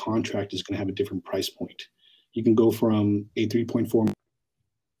 Every contract is going to have a different price point. You can go from a 3.4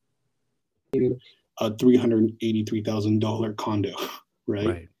 to a $383,000 condo, right?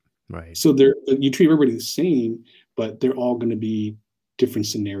 Right. Right. So you treat everybody the same, but they're all going to be different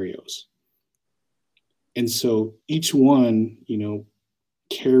scenarios. And so each one,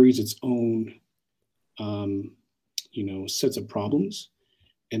 carries its own, sets of problems.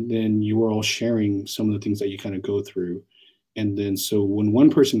 And then you are all sharing some of the things that you kind of go through. And then so when one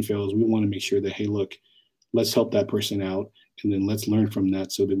person fails, we want to make sure that, hey, look, let's help that person out. And then let's learn from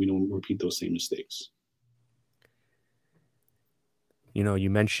that so that we don't repeat those same mistakes. You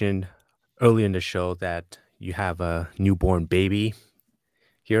mentioned early in the show that you have a newborn baby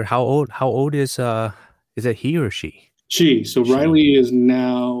here. How old is it he or she? So She. Riley is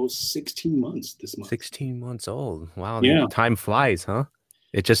now 16 months this month. 16 months old. Wow, Yeah. time flies, huh?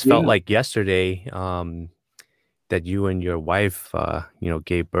 It just felt Yeah. like yesterday that you and your wife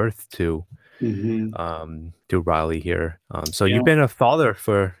gave birth Hmm. to Riley here. So Yeah. you've been a father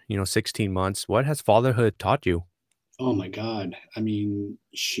for, 16 months. What has fatherhood taught you? Oh my God. I mean,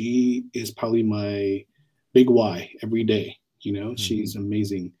 she is probably my big why every day. Hmm. She's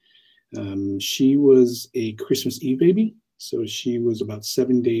amazing. She was a Christmas Eve baby. So she was about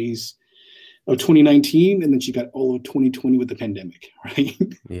 7 days of 2019, and then she got all of 2020 with the pandemic, right?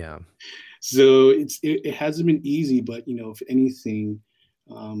 Yeah. So it hasn't been easy, but if anything,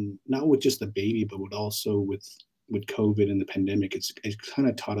 not with just the baby, but also with COVID and the pandemic, it kind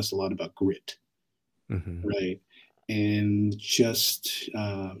of taught us a lot about grit, Hmm. right? And just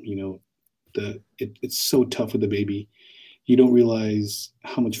it's so tough with the baby. You don't realize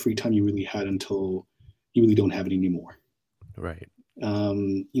how much free time you really had until you really don't have it anymore. Right.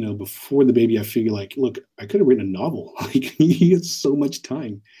 before the baby, I figure like, look, I could have written a novel. Like you have so much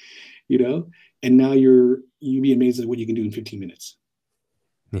time, you know, and now you'd be amazed at what you can do in 15 minutes.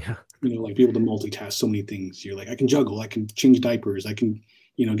 Yeah. Like be able to multitask so many things. You're like, I can juggle, I can change diapers, I can,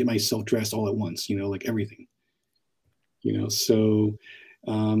 get myself dressed all at once, like everything, so,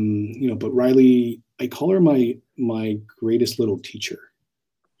 but Riley, I call her my greatest little teacher.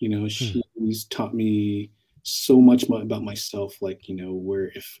 Hmm. She's taught me so much about myself, like,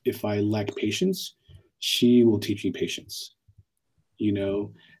 where if I lack patience, she will teach me patience.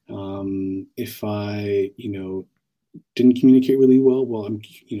 If I, didn't communicate really well, I'm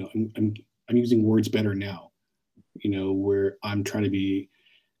using words better now, where I'm trying to be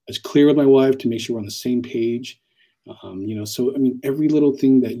as clear with my wife to make sure we're on the same page. So I mean, every little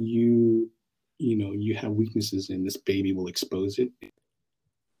thing that you have weaknesses in, this baby will expose it.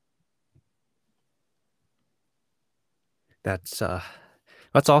 That's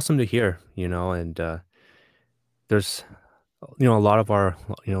that's awesome to hear, and there's a lot of our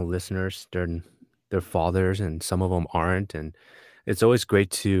listeners, they're fathers and some of them aren't, and it's always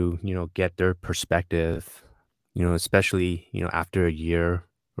great to get their perspective, especially after a year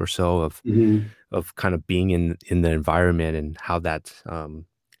or so Mm-hmm. of kind of being in the environment and how that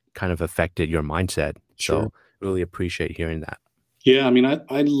kind of affected your mindset. Sure. So really appreciate hearing that. Yeah, I mean,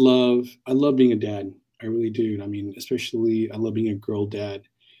 I love being a dad. I really do. I mean, especially I love being a girl dad.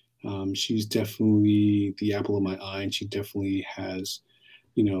 She's definitely the apple of my eye, and she definitely has,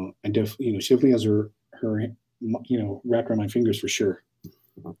 she definitely has her, wrapped around my fingers for sure.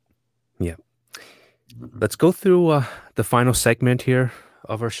 Yeah. Let's go through the final segment here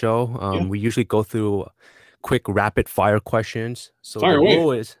of our show. Yeah, We usually go through quick rapid fire questions. So fire the away,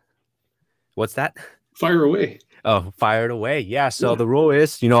 rule is, what's that? fire away. Oh, fire it away. Yeah. So Yeah, the rule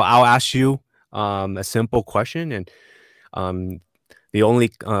is, I'll ask you a simple question, and um, the only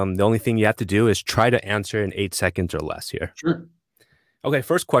thing you have to do is try to answer in 8 seconds or less here. sure. Okay,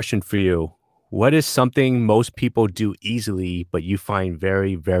 first question for you. What is something most people do easily, but you find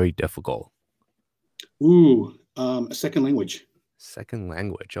very, very difficult? Ooh, a second language. Second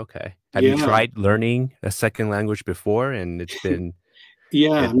language. Okay. Have you Yeah, tried learning a second language before and it's been yeah.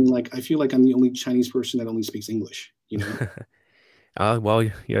 I it mean, like, I feel like I'm the only Chinese person that only speaks English. well,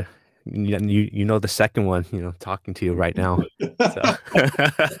 you know the second one, talking to you right now.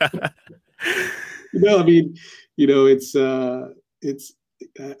 So I mean, it's.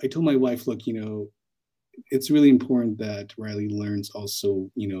 I told my wife, look, it's really important that Riley learns also,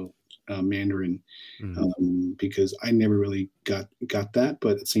 Mandarin, Mm. because I never really got that.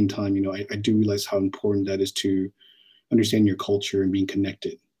 But at the same time, I do realize how important that is to understand your culture and being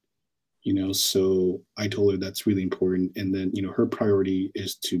connected. So I told her that's really important. And then, her priority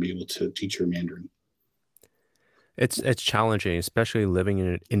is to be able to teach her Mandarin. It's challenging, especially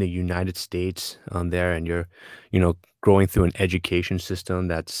living in the United States there, and you're, growing through an education system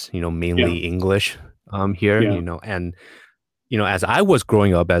that's, Yeah, mainly English here, yeah. and as I was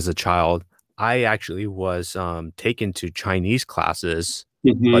growing up as a child, I actually was taken to Chinese classes,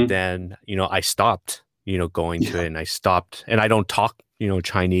 but Hmm. then, I stopped, going to Yeah, it, and I stopped, and I don't talk,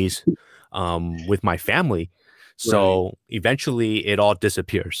 Chinese with my family. right. So eventually it all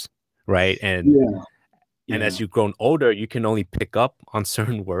disappears, right? Yeah, And yeah, as you've grown older, you can only pick up on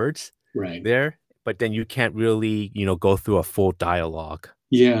certain words right. there, but then you can't really, go through a full dialogue.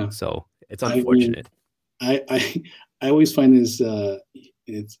 Yeah. So it's I mean, unfortunate. I I always find this I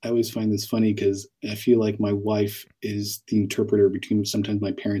always find this funny because I feel like my wife is the interpreter between sometimes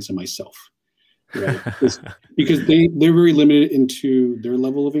my parents and myself, right? Because they're very limited into their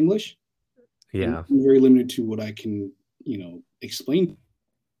level of English, and Yeah. I'm very limited to what I can, explain,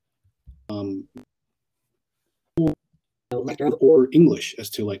 um, or English as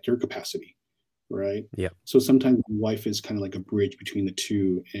to like their capacity, right? Yeah. So sometimes my wife is kind of like a bridge between the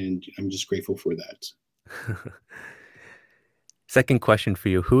two, and I'm just grateful for that. Second question for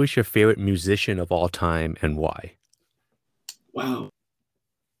you. Who is your favorite musician of all time and why? Wow,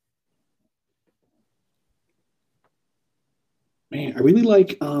 man, I really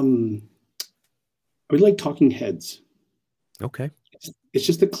like Talking Heads. Okay. It's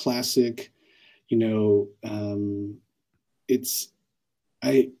just a classic, you know. It's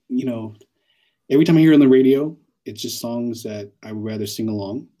you know, every time I hear it on the radio, it's just songs that I would rather sing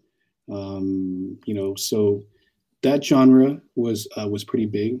along. So that genre was pretty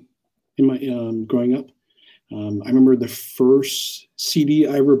big in my growing up. I remember the first CD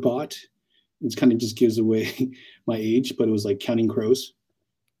I ever bought. It kind of just gives away my age, but it was like Counting Crows,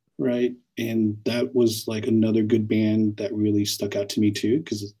 right? And that was like another good band that really stuck out to me too,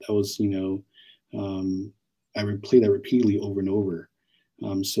 because that was, I would play that repeatedly over and over.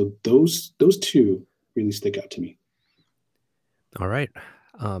 So those two really stick out to me. All right.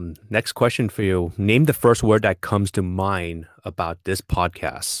 Next question for you. Name the first word that comes to mind about this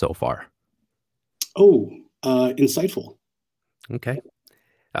podcast so far. Oh, insightful. Okay.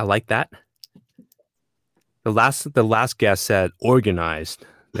 I like that. The last guest said organized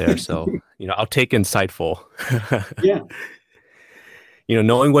there, so I'll take insightful. Yeah.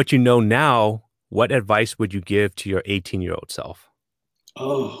 Knowing what you know now, what advice would you give to your 18-year-old self?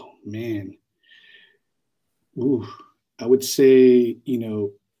 Oh man. Ooh. I would say,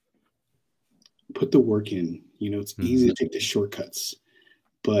 put the work in. It's easy Mhm. to take the shortcuts,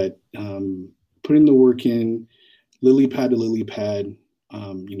 but putting the work in, lily pad to lily pad,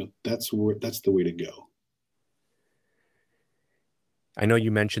 that's the way to go. I know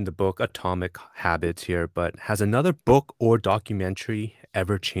you mentioned the book Atomic Habits here, but has another book or documentary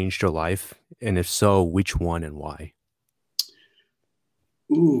ever changed your life? And if so, which one and why?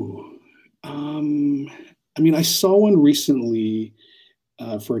 Ooh. Um, I mean, I saw one recently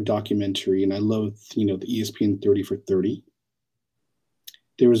for a documentary, and I love, the ESPN 30 for 30.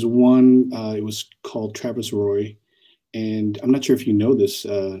 There was one, it was called Travis Roy, and I'm not sure if you know this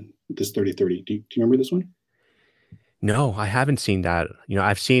 30-30. Do you remember this one? No, I haven't seen that.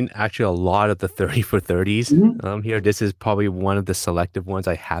 I've seen actually a lot of the 30 for 30s Mhm. here. This is probably one of the selective ones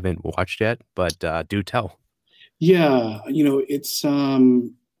I haven't watched yet, but do tell. Yeah, it's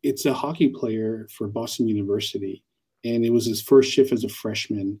a hockey player for Boston University, and it was his first shift as a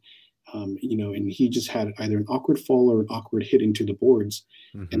freshman. And he just had either an awkward fall or an awkward hit into the boards,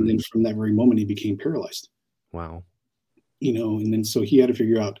 and Hmm. then from that very moment he became paralyzed. Wow. And then so he had to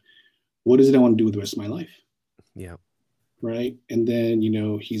figure out, what is it I want to do with the rest of my life, Yeah. right? And then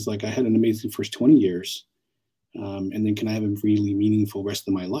he's like, I had an amazing first 20 years, and then can I have a really meaningful rest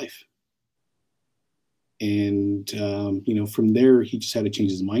of my life? And from there he just had to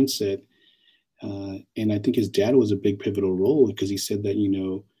change his mindset. And I think his dad was a big pivotal role, because he said that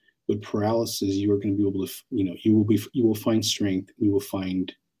with paralysis you are going to be able to, you will find strength, you will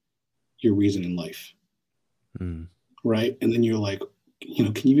find your reason in life, Mm. right? And then you're like, can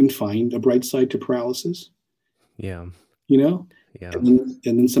you even find a bright side to paralysis? Yeah. you know Yeah. and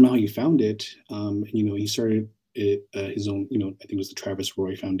then somehow he found it. And, he started his own, I think it was the Travis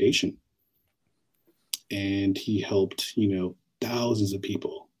Roy Foundation, and he helped thousands of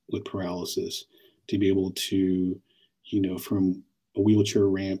people with paralysis to be able to, from a wheelchair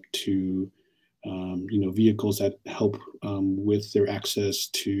ramp to vehicles that help with their access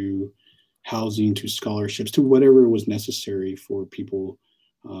to housing, to scholarships, to whatever was necessary for people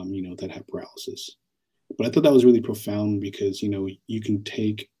that have paralysis. But I thought that was really profound, because you can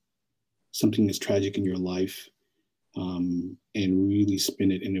take something that's tragic in your life, and really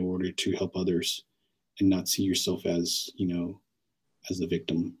spin it in order to help others, and not see yourself as the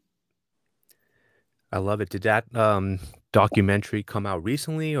victim. I love it. Did that documentary come out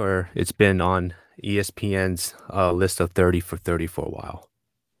recently, or it's been on ESPN's list of 30 for 30 for a while?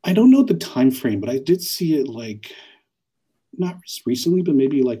 I don't know the time frame, but I did see it, like, not recently, but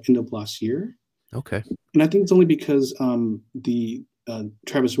maybe like end of last year. Okay. And I think it's only because the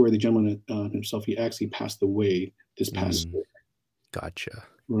Travis Roy, the gentleman himself, he actually passed away this past Mm, year, gotcha.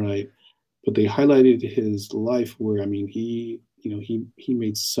 right? But they highlighted his life, where, I mean, he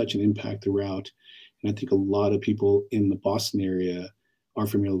made such an impact throughout, and I think a lot of people in the Boston area are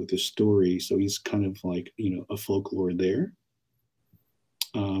familiar with his story. So he's kind of like a folklore there.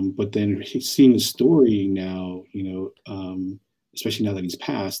 But then seeing his story now, especially now that he's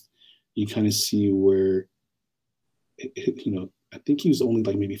passed, you kind of see where, I think he was only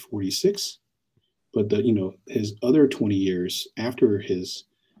like maybe 46, but his other 20 years after his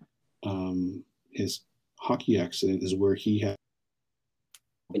hockey accident is where he had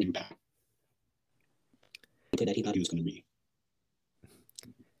an impact that he thought he was going to be.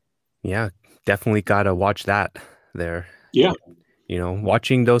 Yeah, definitely gotta watch that there. Yeah.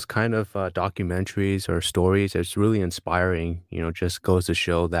 Watching those kind of documentaries or stories, it's really inspiring. Just goes to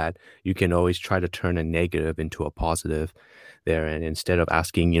show that you can always try to turn a negative into a positive there. And instead of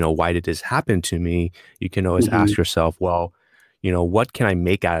asking, why did this happen to me? You can always Hmm. ask yourself, well, what can I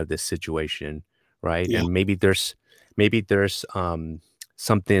make out of this situation? Right. Yeah. And maybe there's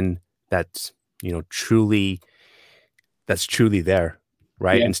something that's, you know, truly that's truly there,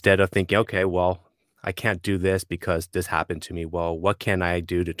 right? Yeah. Instead of thinking, okay, well, I can't do this because this happened to me. Well, what can I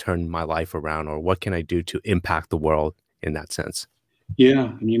do to turn my life around, or what can I do to impact the world in that sense?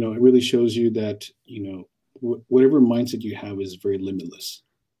 Yeah. And, it really shows you that, whatever mindset you have is very limitless,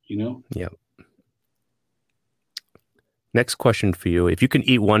 you know? Yeah. Next question for you. If you can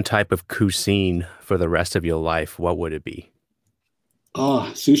eat one type of cuisine for the rest of your life, what would it be?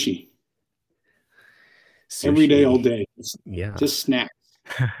 Ah, sushi every day, all Sushi. day. Yeah. Just snacks.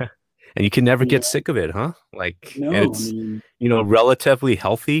 And you can never You get know? sick of it, huh? Like, and No, I it's, mean, relatively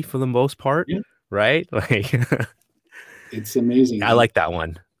healthy for the most part, yeah, right? Like, it's amazing. I like that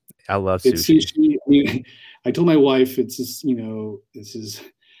one. I love It's sushi. sushi. I mean, I told my wife it's just, this is.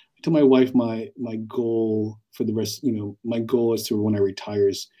 I told my wife my goal for the rest. My goal is to when I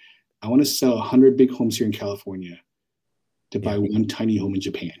retires, I want to sell 100 big homes here in California to buy Yeah. one tiny home in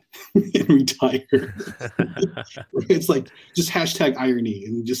Japan and retire. It's like just hashtag irony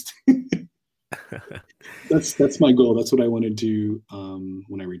and just that's my goal. That's what I want to do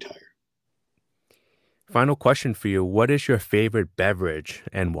when I retire. Final question for you. What is your favorite beverage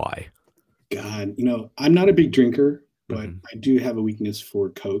and why? God, I'm not a big drinker, but Hmm. I do have a weakness for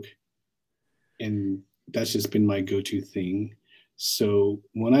Coke, and that's just been my go-to thing. So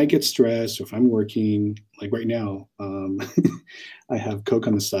when I get stressed or if I'm working, like right now, I have Coke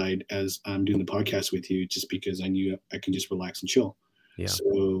on the side as I'm doing the podcast with you, just because I knew I can just relax and chill. Yeah.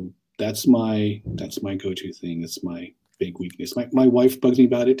 So that's my go-to thing. That's my big weakness. My wife bugs me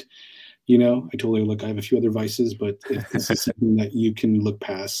about it. I told her, look, I have a few other vices, but if this is something that you can look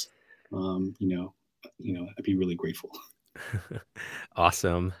past, um, you know, I'd be really grateful.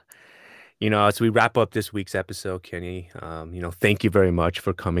 Awesome. As we wrap up this week's episode, Kenny, thank you very much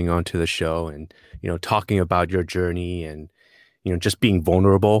for coming on to the show and, talking about your journey and, just being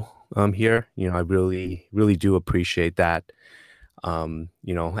vulnerable here. I really, really do appreciate that.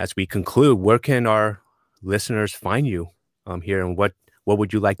 As we conclude, where can our listeners find you here and what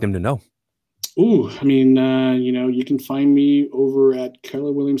would you like them to know? Ooh, I mean, you can find me over at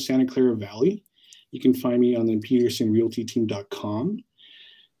Keller Williams Santa Clara Valley. You can find me on the PetersonRealtyTeam.com.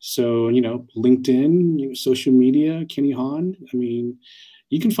 So, LinkedIn, social media, Kenny Hahn. I mean,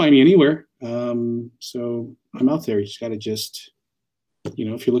 you can find me anywhere. So I'm out there. You just got to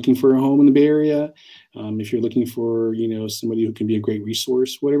if you're looking for a home in the Bay Area, if you're looking for, somebody who can be a great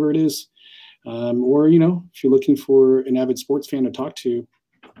resource, whatever it is, or, if you're looking for an avid sports fan to talk to,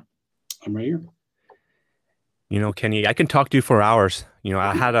 I'm right here. Kenny, I can talk to you for hours.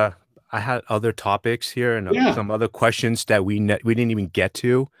 I had other topics here and Yeah. some other questions that we didn't even get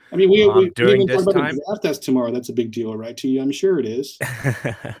to I mean, we during even talk this about the time. draft that's tomorrow. That's a big deal, right? To you, I'm sure it is.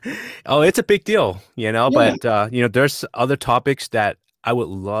 Oh, it's a big deal, Yeah, but there's other topics that I would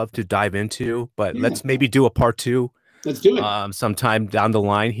love to dive into, but yeah. let's maybe do a part two Let's do it. sometime down the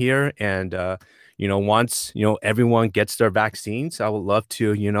line here. And once everyone gets their vaccines, I would love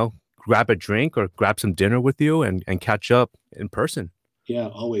to grab a drink or grab some dinner with you and catch up in person. Yeah,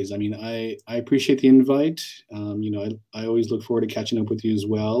 always. I mean, I appreciate the invite. I always look forward to catching up with you as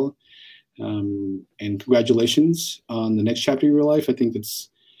well. And congratulations on the next chapter of your life. I think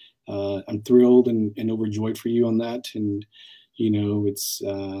I'm thrilled and overjoyed for you on that. And it's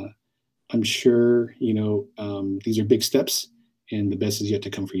I'm sure these are big steps, and the best is yet to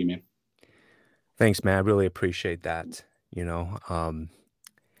come for you, man. Thanks, man. I really appreciate that. You know, um,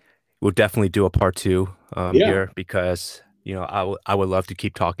 we'll definitely do a part two Yeah. here because I would love to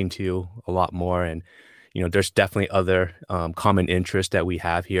keep talking to you a lot more, and there's definitely other common interests that we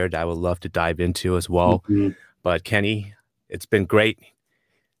have here that I would love to dive into as well. Mhm. But Kenny, it's been great.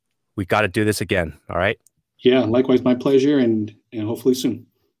 We got to do this again. All right. Yeah. Likewise, my pleasure, and hopefully soon.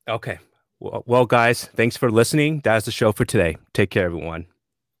 Okay. Well, guys, thanks for listening. That's the show for today. Take care, everyone.